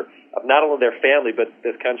culture of not only their family, but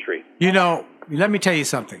this country. Let me tell you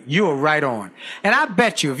something. You are right on. And I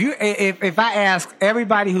bet you, if I ask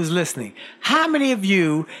everybody who's listening, how many of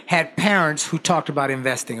you had parents who talked about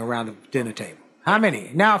investing around the dinner table? How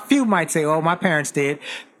many? Now, a few might say, my parents did.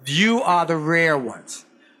 You are the rare ones.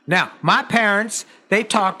 Now, my parents, they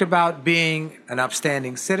talked about being an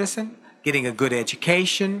upstanding citizen, getting a good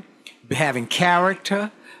education, having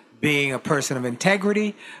character, being a person of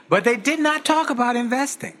integrity, but they did not talk about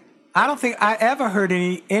investing. I don't think I ever heard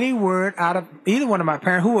any word out of either one of my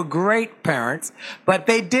parents, who were great parents, but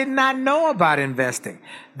they did not know about investing.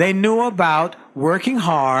 They knew about working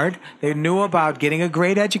hard. They knew about getting a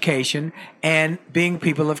great education and being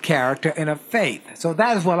people of character and of faith. So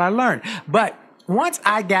that is what I learned. But once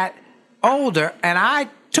I got older, and I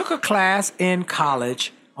took a class in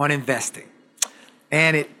college on investing,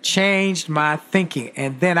 and it changed my thinking.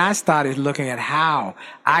 And then I started looking at how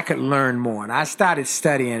I could learn more. And I started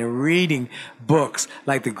studying and reading books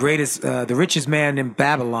like The Richest Man in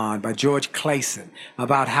Babylon by George Clason,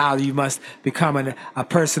 about how you must become a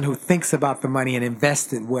person who thinks about the money and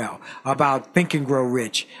invest it well, about Think and Grow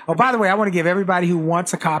Rich. Oh, by the way, I want to give everybody who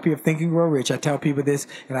wants a copy of Think and Grow Rich, I tell people this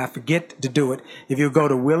and I forget to do it. If you go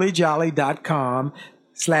to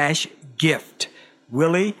williejolly.com/gift,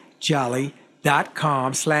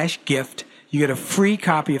 williejolly.com/gift, you get a free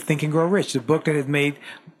copy of Think and Grow Rich, the book that has made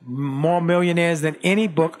more millionaires than any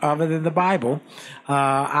book other than the Bible.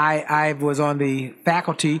 I was on the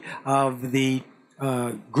faculty of the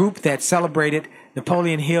group that celebrated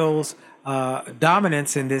Napoleon Hill's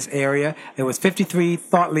dominance in this area. It was 53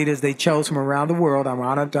 thought leaders they chose from around the world. I'm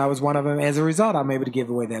honored I was one of them. As a result, I'm able to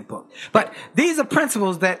give away that book. But these are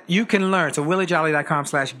principles that you can learn. So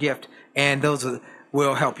williejolly.com/gift, and those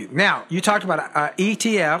will help you. Now, you talked about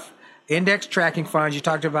ETF, index tracking funds. You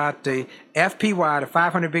talked about the FPY, the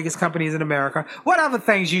 500 biggest companies in America. What other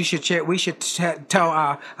things we should tell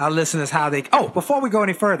our listeners how they... Oh, before we go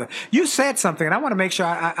any further, you said something, and I want to make sure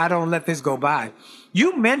I don't let this go by.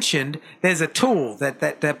 You mentioned there's a tool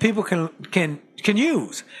that people can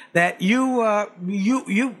use, that you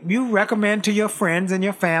recommend to your friends and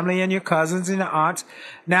your family and your cousins and your aunts.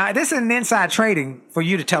 Now, this is an inside trading for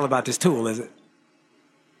you to tell about this tool, is it?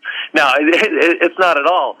 No, it's not at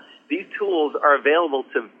all. These tools are available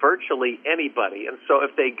to virtually anybody. And so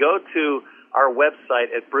if they go to our website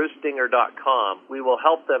at brucedinger.com, we will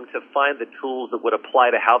help them to find the tools that would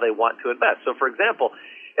apply to how they want to invest. So, for example,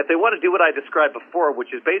 if they want to do what I described before,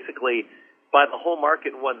 which is basically buy the whole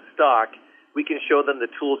market in one stock, we can show them the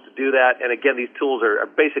tools to do that. And again, these tools are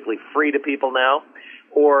basically free to people now.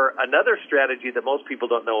 Or another strategy that most people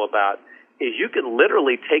don't know about is you can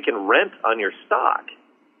literally take and rent on your stock.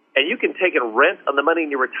 And you can take and rent on the money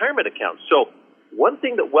in your retirement account. So one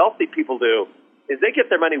thing that wealthy people do is they get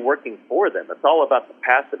their money working for them. It's all about the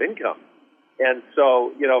passive income. And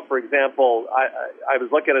so, for example, I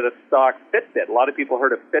was looking at a stock, Fitbit. A lot of people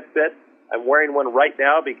heard of Fitbit. I'm wearing one right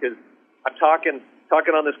now because I'm talking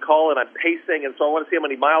on this call and I'm pacing, and so I want to see how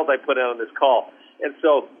many miles I put in on this call. And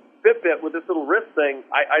so Fitbit, with this little wrist thing,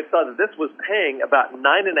 I saw that this was paying about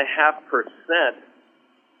 9.5%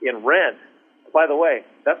 in rent. By the way,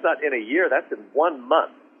 that's not in a year, that's in 1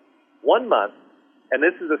 month. 1 month, and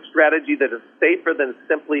this is a strategy that is safer than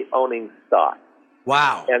simply owning stock.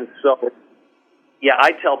 Wow. And so,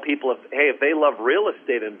 I tell people, if they love real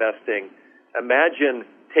estate investing, imagine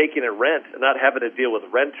taking a rent and not having to deal with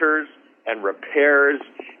renters and repairs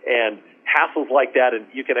and hassles like that, and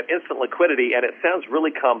you can have instant liquidity, and it sounds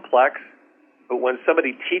really complex, but when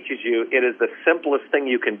somebody teaches you, it is the simplest thing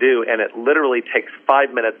you can do, and it literally takes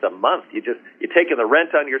 5 minutes a month. You're taking the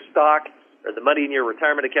rent on your stock or the money in your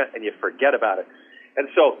retirement account, and you forget about it. And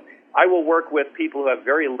so I will work with people who have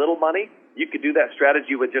very little money. You could do that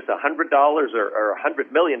strategy with just $100 or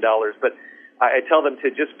 $100 million, but I tell them to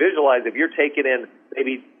just visualize if you're taking in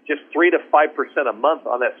maybe just 3 to 5% a month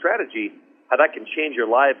on that strategy, how that can change your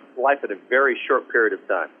life in a very short period of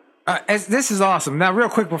time. This is awesome. Now, real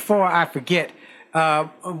quick before I forget,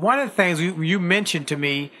 one of the things you mentioned to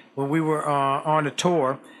me when we were on the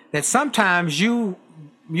tour, that sometimes you'll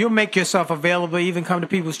make yourself available, even come to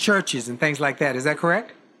people's churches and things like that. Is that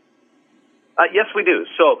correct? Yes, we do.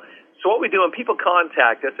 So what we do when people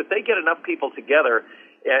contact us, if they get enough people together,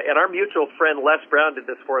 and our mutual friend Les Brown did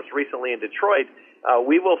this for us recently in Detroit,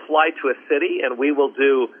 we will fly to a city and we will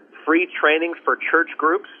do free trainings for church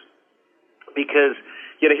groups, because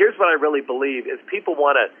here's what I really believe is people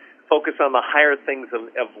want to focus on the higher things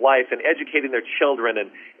of life and educating their children,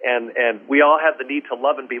 and we all have the need to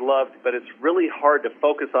love and be loved, but it's really hard to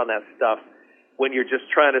focus on that stuff when you're just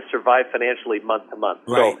trying to survive financially month to month.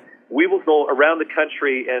 Right. So we will go around the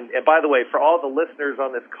country, and by the way, for all the listeners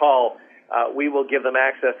on this call, we will give them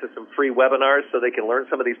access to some free webinars so they can learn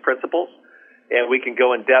some of these principles, and we can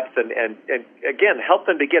go in depth and again, help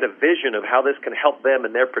them to get a vision of how this can help them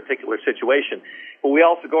in their particular situation. But we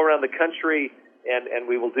also go around the country, and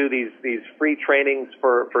we will do these free trainings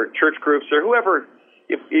for church groups or whoever.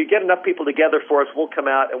 If you get enough people together for us, we'll come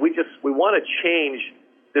out, and we want to change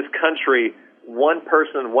this country one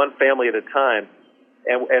person, one family at a time.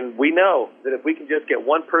 And we know that if we can just get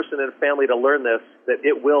one person in a family to learn this, that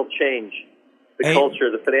it will change the culture,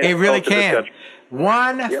 the financial it really culture of this country.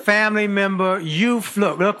 One family member,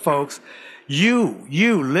 look, folks, you,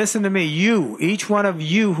 listen to me, each one of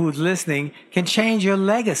you who's listening can change your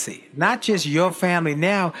legacy, not just your family.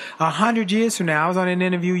 Now, 100 years from now, I was on an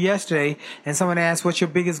interview yesterday, and someone asked, what's your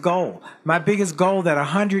biggest goal? My biggest goal that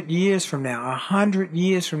 100 years from now,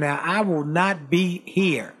 I will not be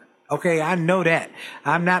here. Okay, I know that.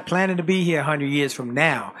 I'm not planning to be here 100 years from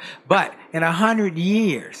now. But in 100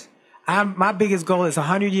 years, my biggest goal is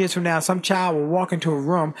 100 years from now, some child will walk into a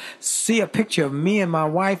room, see a picture of me and my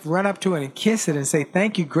wife, run up to it and kiss it and say,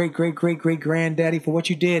 thank you, great-great-great-great-granddaddy, for what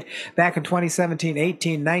you did back in 2017,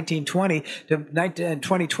 18, 19, 20, and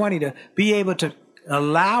 2020 to be able to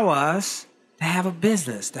allow us to have a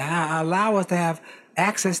business, to allow us to have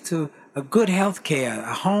access to a good health care,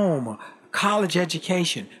 a home, college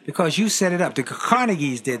education, because you set it up. The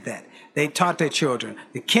Carnegies did that. They taught their children.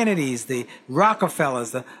 The Kennedys, the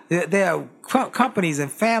Rockefellers, there are companies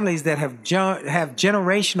and families that have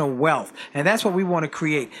generational wealth. And that's what we want to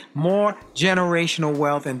create, more generational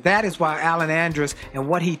wealth. And that is why Alan Andrus and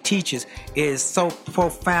what he teaches is so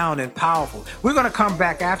profound and powerful. We're going to come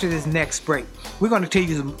back after this next break. We're going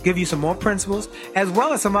to give you some more principles, as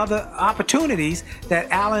well as some other opportunities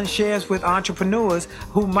that Alan shares with entrepreneurs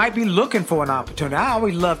who might be looking for an opportunity. I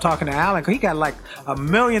always love talking to Alan because he got like a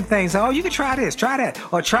million things. Oh, you can try this, try that,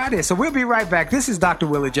 or try this. So we'll be right back. This is Dr.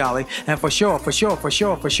 Willie Jolly, and for sure,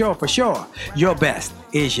 your best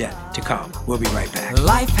is yet to come. We'll be right back.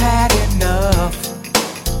 Life had enough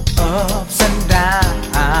ups and downs,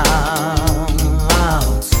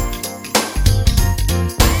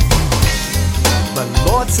 but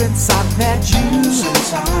Lord, since I met you,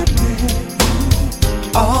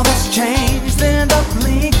 all that's changed in the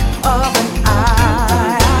blink of an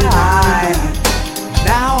eye.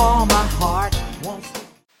 Now all my heart wants to.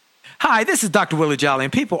 Hi, this is Dr. Willie Jolly,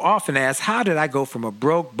 and people often ask, how did I go from a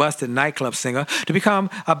broke, busted nightclub singer to become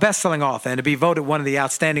a best-selling author and to be voted one of the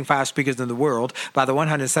outstanding 5 speakers in the world by the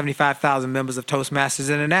 175,000 members of Toastmasters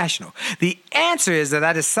International? The answer is that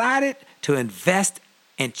I decided to invest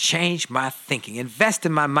and change my thinking, invest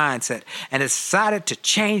in my mindset, and decided to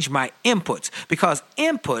change my inputs, because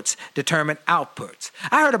inputs determine outputs.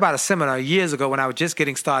 I heard about a seminar years ago when I was just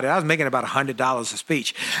getting started. I was making about $100 a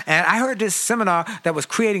speech. And I heard this seminar that was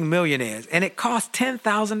creating millionaires, and it cost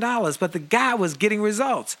 $10,000, but the guy was getting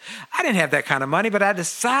results. I didn't have that kind of money, but I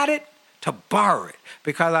decided to borrow it,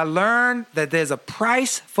 because I learned that there's a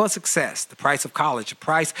price for success, the price of college, the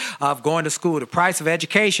price of going to school, the price of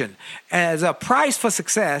education. And there's a price for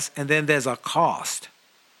success, and then there's a cost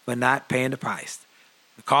for not paying the price,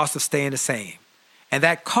 the cost of staying the same. And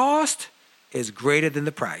that cost is greater than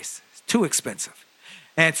the price. It's too expensive.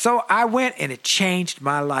 And so I went, and it changed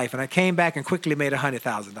my life. And I came back and quickly made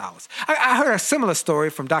 $100,000. I heard a similar story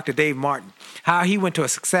from Dr. Dave Martin, how he went to a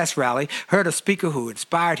success rally, heard a speaker who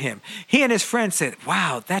inspired him. He and his friends said,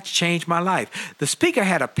 wow, that's changed my life. The speaker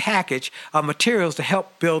had a package of materials to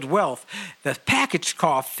help build wealth. The package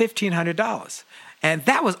cost $1,500. And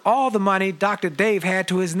that was all the money Dr. Dave had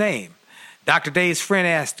to his name. Dr. Dave's friend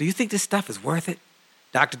asked, do you think this stuff is worth it?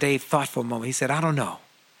 Dr. Dave thought for a moment. He said, I don't know.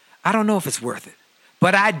 I don't know if it's worth it.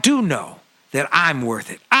 But I do know that I'm worth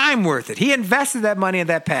it. I'm worth it. He invested that money in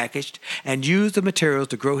that package and used the materials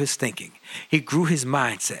to grow his thinking. He grew his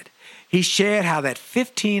mindset. He shared how that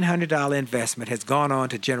 $1,500 investment has gone on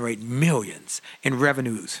to generate millions in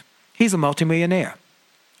revenues. He's a multimillionaire.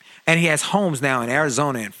 And he has homes now in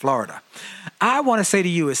Arizona and Florida. I want to say to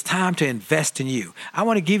you, it's time to invest in you. I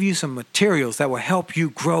want to give you some materials that will help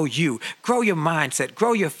you, grow your mindset,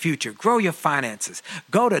 grow your future, grow your finances.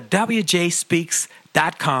 Go to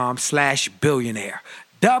wjspeaks.com/billionaire.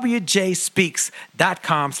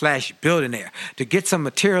 wjspeaks.com/billionaire to get some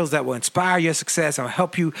materials that will inspire your success and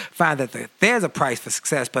help you find that there's a price for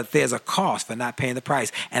success, but there's a cost for not paying the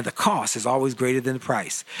price. And the cost is always greater than the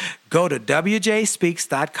price. Go to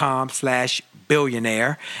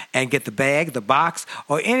wjspeaks.com/billionaire and get the bag, the box,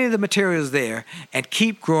 or any of the materials there and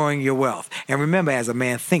keep growing your wealth. And remember, as a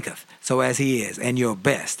man thinketh, so as he is, and your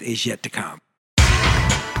best is yet to come.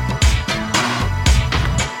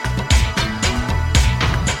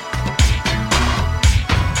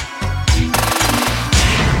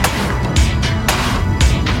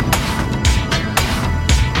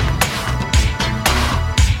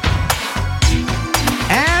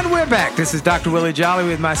 Back. This is Dr. Willie Jolly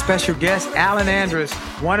with my special guest, Alan Andrus,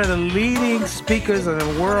 one of the leading speakers in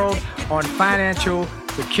the world on financial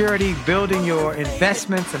security, building your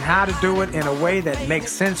investments and how to do it in a way that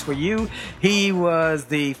makes sense for you. He was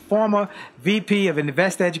the former VP of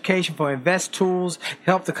Invest Education for Invest Tools,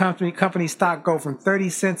 helped the company stock go from 30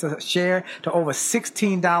 cents a share to over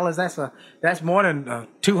 $16. That's more than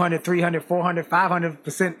 200, 300, 400,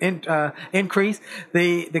 500% increase.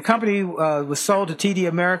 The company was sold to TD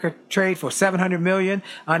America Trade for $700 million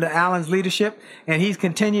under Alan's leadership, and he's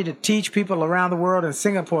continued to teach people around the world in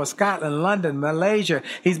Singapore, Scotland, London, Malaysia.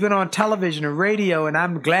 He's been on television and radio, and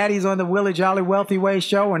I'm glad he's on the Willie Jolly Wealthy Way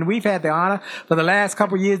show, and we've had the honor for the last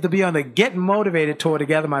couple of years to be on the Getting Motivated tour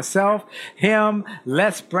together, myself, him,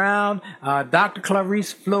 Les Brown, Dr.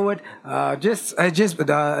 Clarice Fluid, just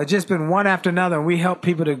been one after another, and we help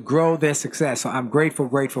people to grow their success. So I'm grateful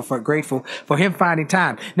for him finding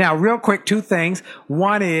time. Now, real quick, two things.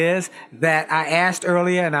 One is that I asked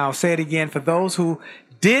earlier, and I'll say it again, for those who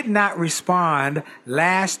did not respond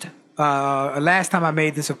last time I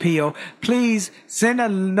made this appeal, please send a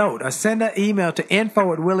note or send an email to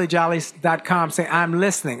info@williejolly.com saying, I'm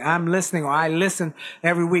listening, or I listen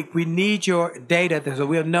every week. We need your data so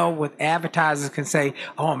we'll know what advertisers can say.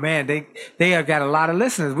 Oh man, they have got a lot of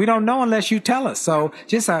listeners. We don't know unless you tell us. So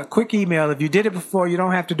just a quick email. If you did it before, you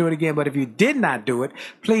don't have to do it again. But if you did not do it,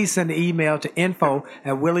 please send an email to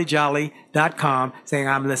info@williejolly.com saying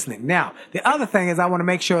I'm listening. Now, the other thing is I want to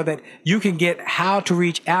make sure that you can get how to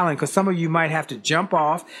reach Alan, because some of you might have to jump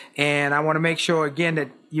off, and I want to make sure again that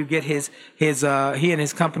you get he and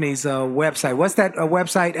his company's website. What's that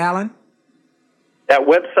website, Alan? That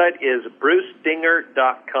website is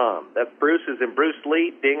brucedinger.com. That's Bruce is in Bruce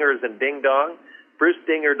Lee, Dinger is in Ding Dong.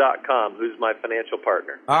 brucedinger.com, who's my financial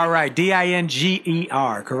partner. All right,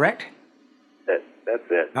 Dinger, correct? That's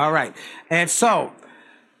it. All right, and so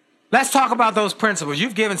let's talk about those principles.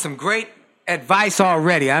 You've given some great advice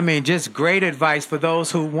already. I mean, just great advice for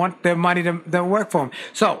those who want their money to work for them.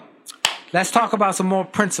 So let's talk about some more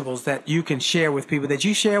principles that you can share with people, that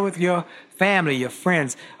you share with your family, your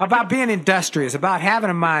friends, about being industrious, about having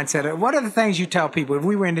a mindset. What are the things you tell people? If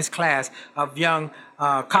we were in this class of young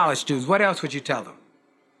college students, what else would you tell them?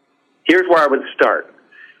 Here's where I would start.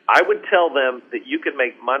 I would tell them that you can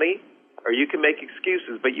make money or you can make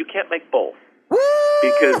excuses, but you can't make both. Woo!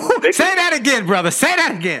 Because say that again, brother. Say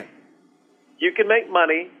that again. You can make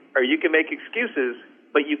money or you can make excuses,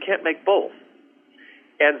 but you can't make both.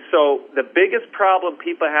 And so the biggest problem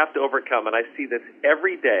people have to overcome, and I see this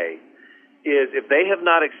every day, is if they have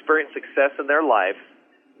not experienced success in their life,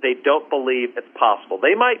 they don't believe it's possible.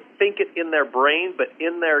 They might think it in their brain, but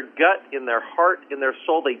in their gut, in their heart, in their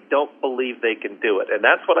soul, they don't believe they can do it. And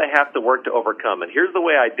that's what I have to work to overcome. And here's the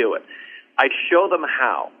way I do it. I show them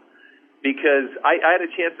how. Because I had a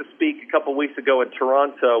chance to speak a couple weeks ago in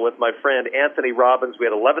Toronto with my friend Anthony Robbins. We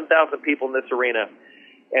had 11,000 people in this arena,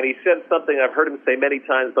 and he said something I've heard him say many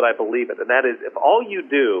times, but I believe it, and that is, if all you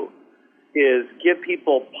do is give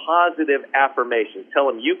people positive affirmations. Tell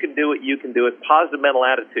them you can do it, you can do it. Positive mental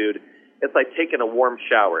attitude. It's like taking a warm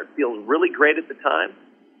shower. It feels really great at the time,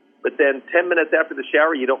 but then 10 minutes after the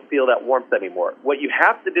shower, you don't feel that warmth anymore. What you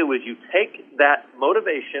have to do is you take that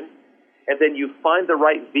motivation and then you find the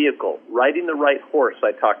right vehicle, riding the right horse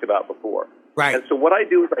I talked about before. Right. And so what I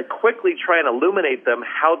do is I quickly try and illuminate them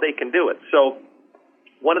how they can do it. So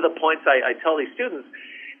one of the points I tell these students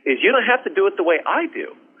is you don't have to do it the way I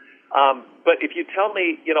do. But if you tell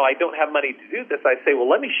me, I don't have money to do this, I say, well,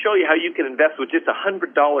 let me show you how you can invest with just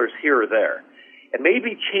 $100 here or there. And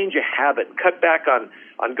maybe change a habit, cut back on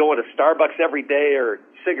going to Starbucks every day or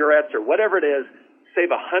cigarettes or whatever it is, save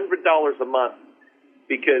 $100 a month.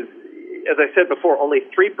 Because, as I said before, only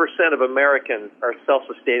 3% of Americans are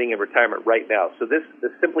self-sustaining in retirement right now. So this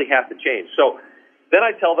simply has to change. So then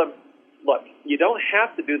I tell them, look, you don't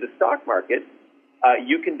have to do the stock market.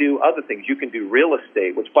 You can do other things. You can do real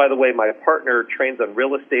estate, which, by the way, my partner trains on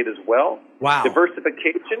real estate as well. Wow.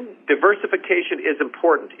 Diversification is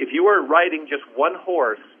important. If you are riding just one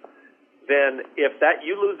horse, then if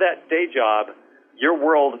you lose that day job, your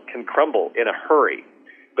world can crumble in a hurry.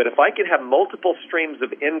 But if I can have multiple streams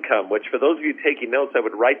of income, which for those of you taking notes, I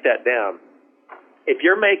would write that down. If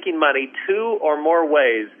you're making money 2 or more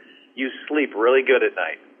ways, you sleep really good at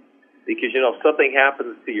night. Because, if something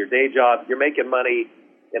happens to your day job, you're making money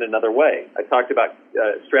in another way. I talked about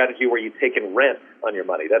a strategy where you take in rent on your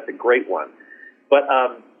money. That's a great one. But,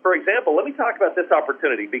 for example, let me talk about this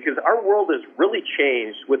opportunity because our world has really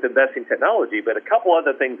changed with investing technology, but a couple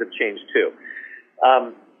other things have changed too.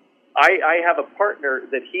 I have a partner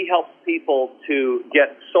that he helps people to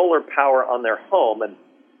get solar power on their home. And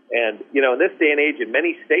in this day and age, in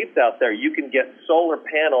many states out there, you can get solar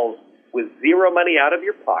panels with zero money out of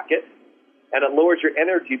your pocket, and it lowers your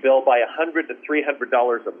energy bill by $100 to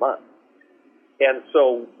 $300 a month. And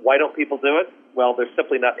so why don't people do it? Well, they're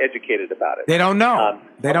simply not educated about it. They don't know.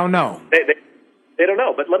 They don't know. They don't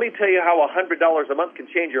know. But let me tell you how $100 a month can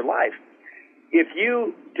change your life. If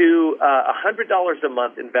you do $100 a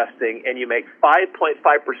month investing and you make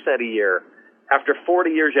 5.5% a year, after 40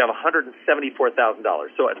 years you have $174,000.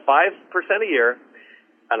 So at 5% a year,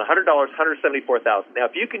 and $100, $174,000. Now,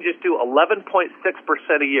 if you can just do 11.6%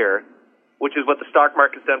 a year, which is what the stock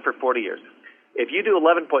market's done for 40 years, if you do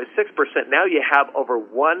 11.6%, now you have over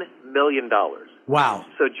 $1 million. Wow.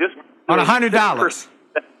 So just on $100.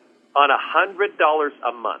 On $100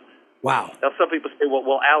 a month. Wow. Now, some people say,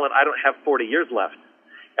 well, Alan, I don't have 40 years left.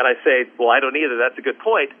 And I say, well, I don't either. That's a good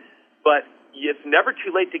point. But it's never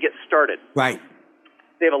too late to get started. Right.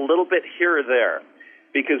 Save a little bit here or there.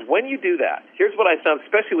 Because when you do that, here's what I found,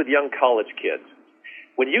 especially with young college kids.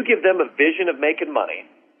 When you give them a vision of making money,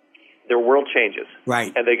 their world changes.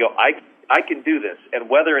 Right. And they go, I can do this. And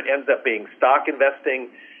whether it ends up being stock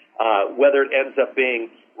investing, whether it ends up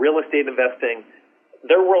being real estate investing,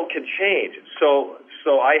 their world can change.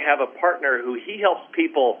 So I have a partner who he helps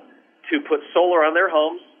people to put solar on their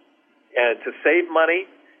homes and to save money,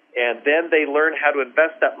 and then they learn how to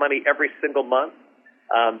invest that money every single month.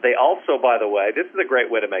 They also, by the way, this is a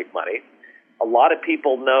great way to make money. A lot of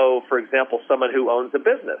people know, for example, someone who owns a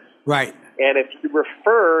business. Right. And if you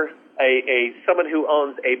refer someone who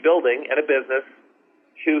owns a building and a business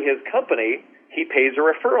to his company, he pays a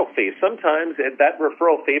referral fee. Sometimes that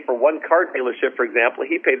referral fee for one car dealership, for example,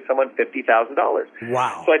 he paid someone $50,000.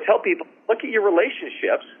 Wow. So I tell people, look at your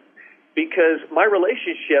relationships because my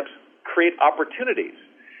relationships create opportunities.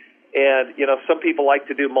 And, some people like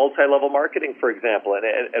to do multi-level marketing, for example,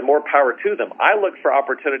 and more power to them. I look for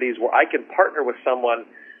opportunities where I can partner with someone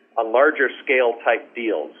on larger scale type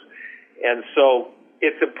deals. And so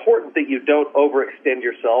it's important that you don't overextend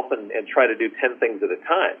yourself and try to do 10 things at a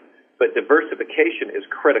time. But diversification is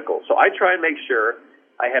critical. So I try and make sure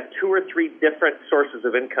I have 2 or 3 different sources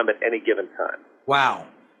of income at any given time. Wow.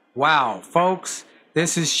 Wow, folks.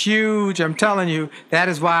 This is huge. I'm telling you, that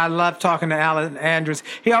is why I love talking to Alan Andrews.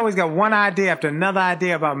 He always got one idea after another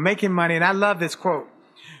idea about making money, and I love this quote.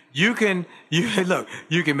 You can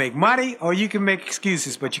make money or you can make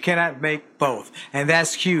excuses, but you cannot make both, and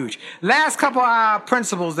that's huge. Last couple of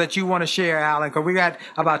principles that you want to share, Alan, because we got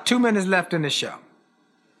about 2 minutes left in the show.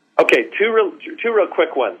 Okay, two real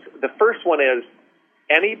quick ones. The first one is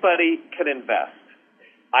anybody can invest.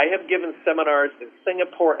 I have given seminars in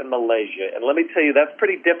Singapore and Malaysia, and let me tell you, that's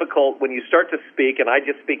pretty difficult when you start to speak, and I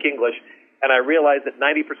just speak English, and I realize that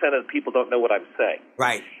 90% of the people don't know what I'm saying.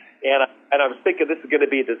 Right. And I was thinking this is going to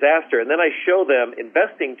be a disaster, and then I show them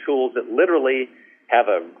investing tools that literally have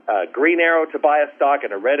a green arrow to buy a stock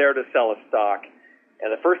and a red arrow to sell a stock.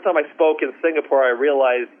 And the first time I spoke in Singapore, I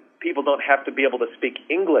realized people don't have to be able to speak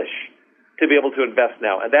English to be able to invest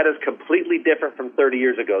now. And that is completely different from 30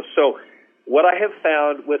 years ago. So what I have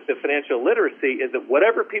found with the financial literacy is that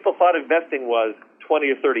whatever people thought investing was 20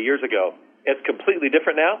 or 30 years ago, it's completely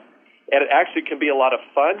different now. And it actually can be a lot of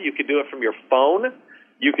fun. You can do it from your phone.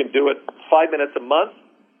 You can do it 5 minutes a month.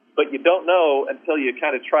 But you don't know until you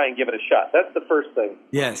kind of try and give it a shot. That's the first thing.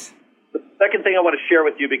 Yes. The second thing I want to share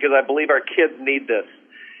with you, because I believe our kids need this,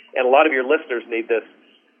 and a lot of your listeners need this,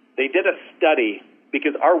 they did a study,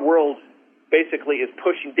 because our world basically is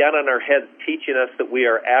pushing down on our heads, teaching us that we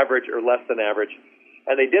are average or less than average.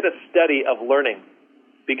 And they did a study of learning,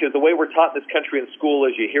 because the way we're taught in this country in school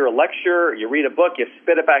is you hear a lecture, you read a book, you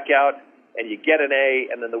spit it back out, and you get an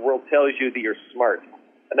A, and then the world tells you that you're smart.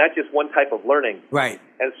 And that's just one type of learning. Right.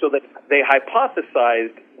 And so they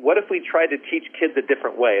hypothesized, what if we tried to teach kids a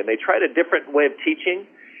different way? And they tried a different way of teaching,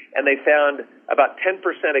 and they found about 10%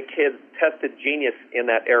 of kids tested genius in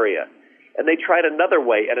that area. And they tried another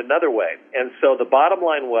way and another way. And so the bottom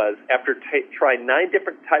line was, after trying 9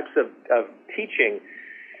 different types of teaching,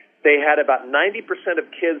 they had about 90% of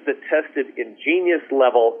kids that tested in genius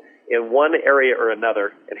level in one area or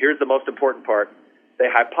another. And here's the most important part. They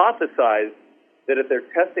hypothesized that if their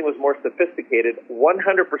testing was more sophisticated,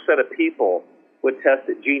 100% of people would test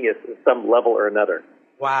at genius in some level or another.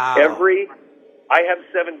 Wow. I have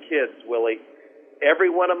 7 kids, Willie. Every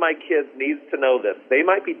one of my kids needs to know this. They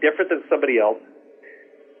might be different than somebody else,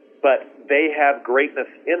 but they have greatness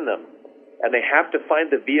in them, and they have to find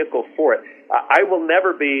the vehicle for it. I will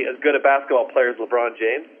never be as good a basketball player as LeBron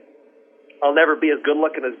James. I'll never be as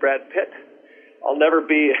good-looking as Brad Pitt. I'll never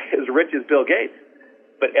be as rich as Bill Gates.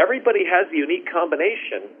 But everybody has a unique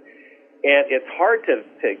combination, and it's hard to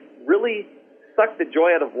really suck the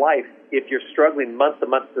joy out of life if you're struggling month to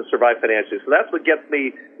month to survive financially. So that's what gets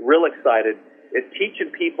me real excited, is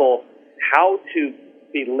teaching people how to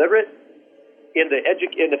be literate in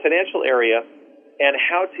the financial area and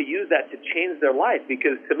how to use that to change their life.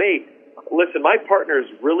 Because to me, listen, my partner is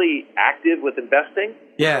really active with investing.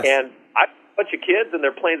 Yes. And I have a bunch of kids, and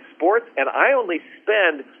they're playing sports, and I only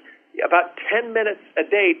spend about 10 minutes a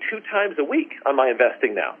day, 2 times a week on my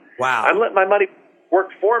investing now. Wow. I'm letting my money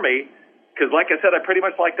work for me because, like I said, I pretty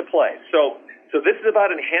much like to play. So this is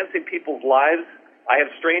about enhancing people's lives. I have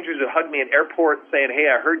strangers who hug me in airports saying, hey,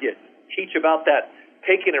 I heard you teach about that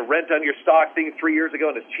taking a rent on your stock thing 3 years ago,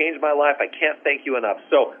 and it's changed my life. I can't thank you enough.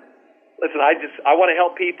 So, listen, I want to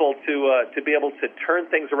help people to be able to turn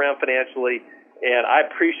things around financially, and I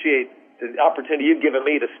appreciate the opportunity you've given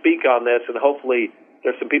me to speak on this, and hopefully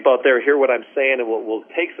there's some people out there who hear what I'm saying and will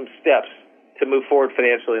take some steps to move forward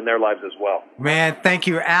financially in their lives as well. Man, thank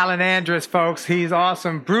you, Alan Andrus, folks. He's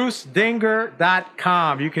awesome.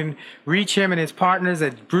 BruceDinger.com. You can reach him and his partners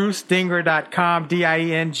at BruceDinger.com,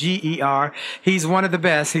 Dinger. He's one of the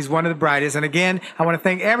best. He's one of the brightest. And again, I want to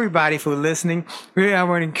thank everybody for listening. Really, I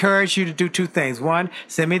want to encourage you to do 2 things. 1,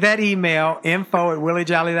 send me that email,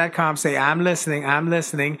 info@williejolly.com. Say, I'm listening.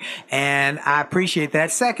 And I appreciate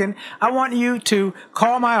that. 2nd, I want you to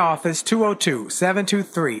call my office,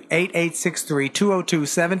 202-723-8863.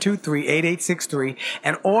 202-723-8863,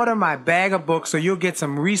 and order my bag of books so you'll get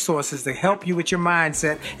some resources to help you with your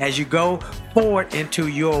mindset as you go forward into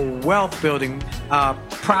your wealth building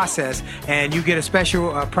process. And you get a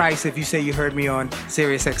special price if you say you heard me on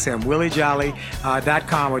SiriusXM,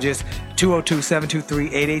 WillieJolly.com, or just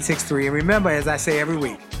 202-723-8863. And remember, as I say every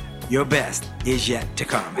week, your best is yet to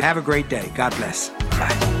come. Have a great day. God bless.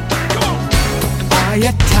 Bye. Are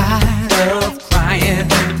you tired of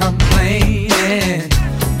crying and complaining?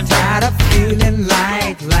 Tired of feeling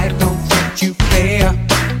like life don't treat you fair?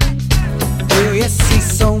 Do you see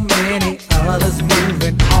so many others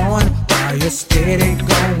moving on while you're steady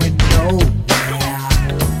going nowhere?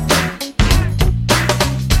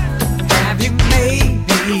 Have you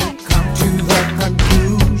maybe come to the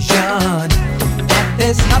conclusion that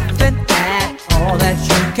there's nothing at all that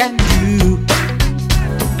you can do?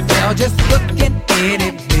 Well, just look in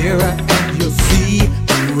any mirror and you'll see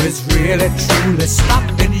who is really truly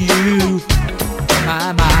stopping you.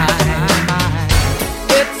 My.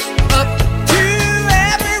 It's up to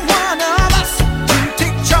every one of us to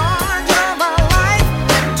take charge of our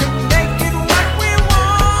life and to make it what we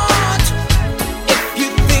want. If you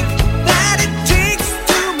think that it takes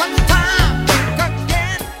too much time, think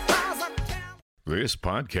again. This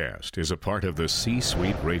podcast is a part of the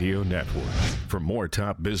C-Suite Radio Network. For more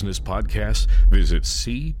top business podcasts, visit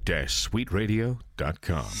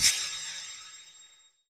c-suiteradio.com.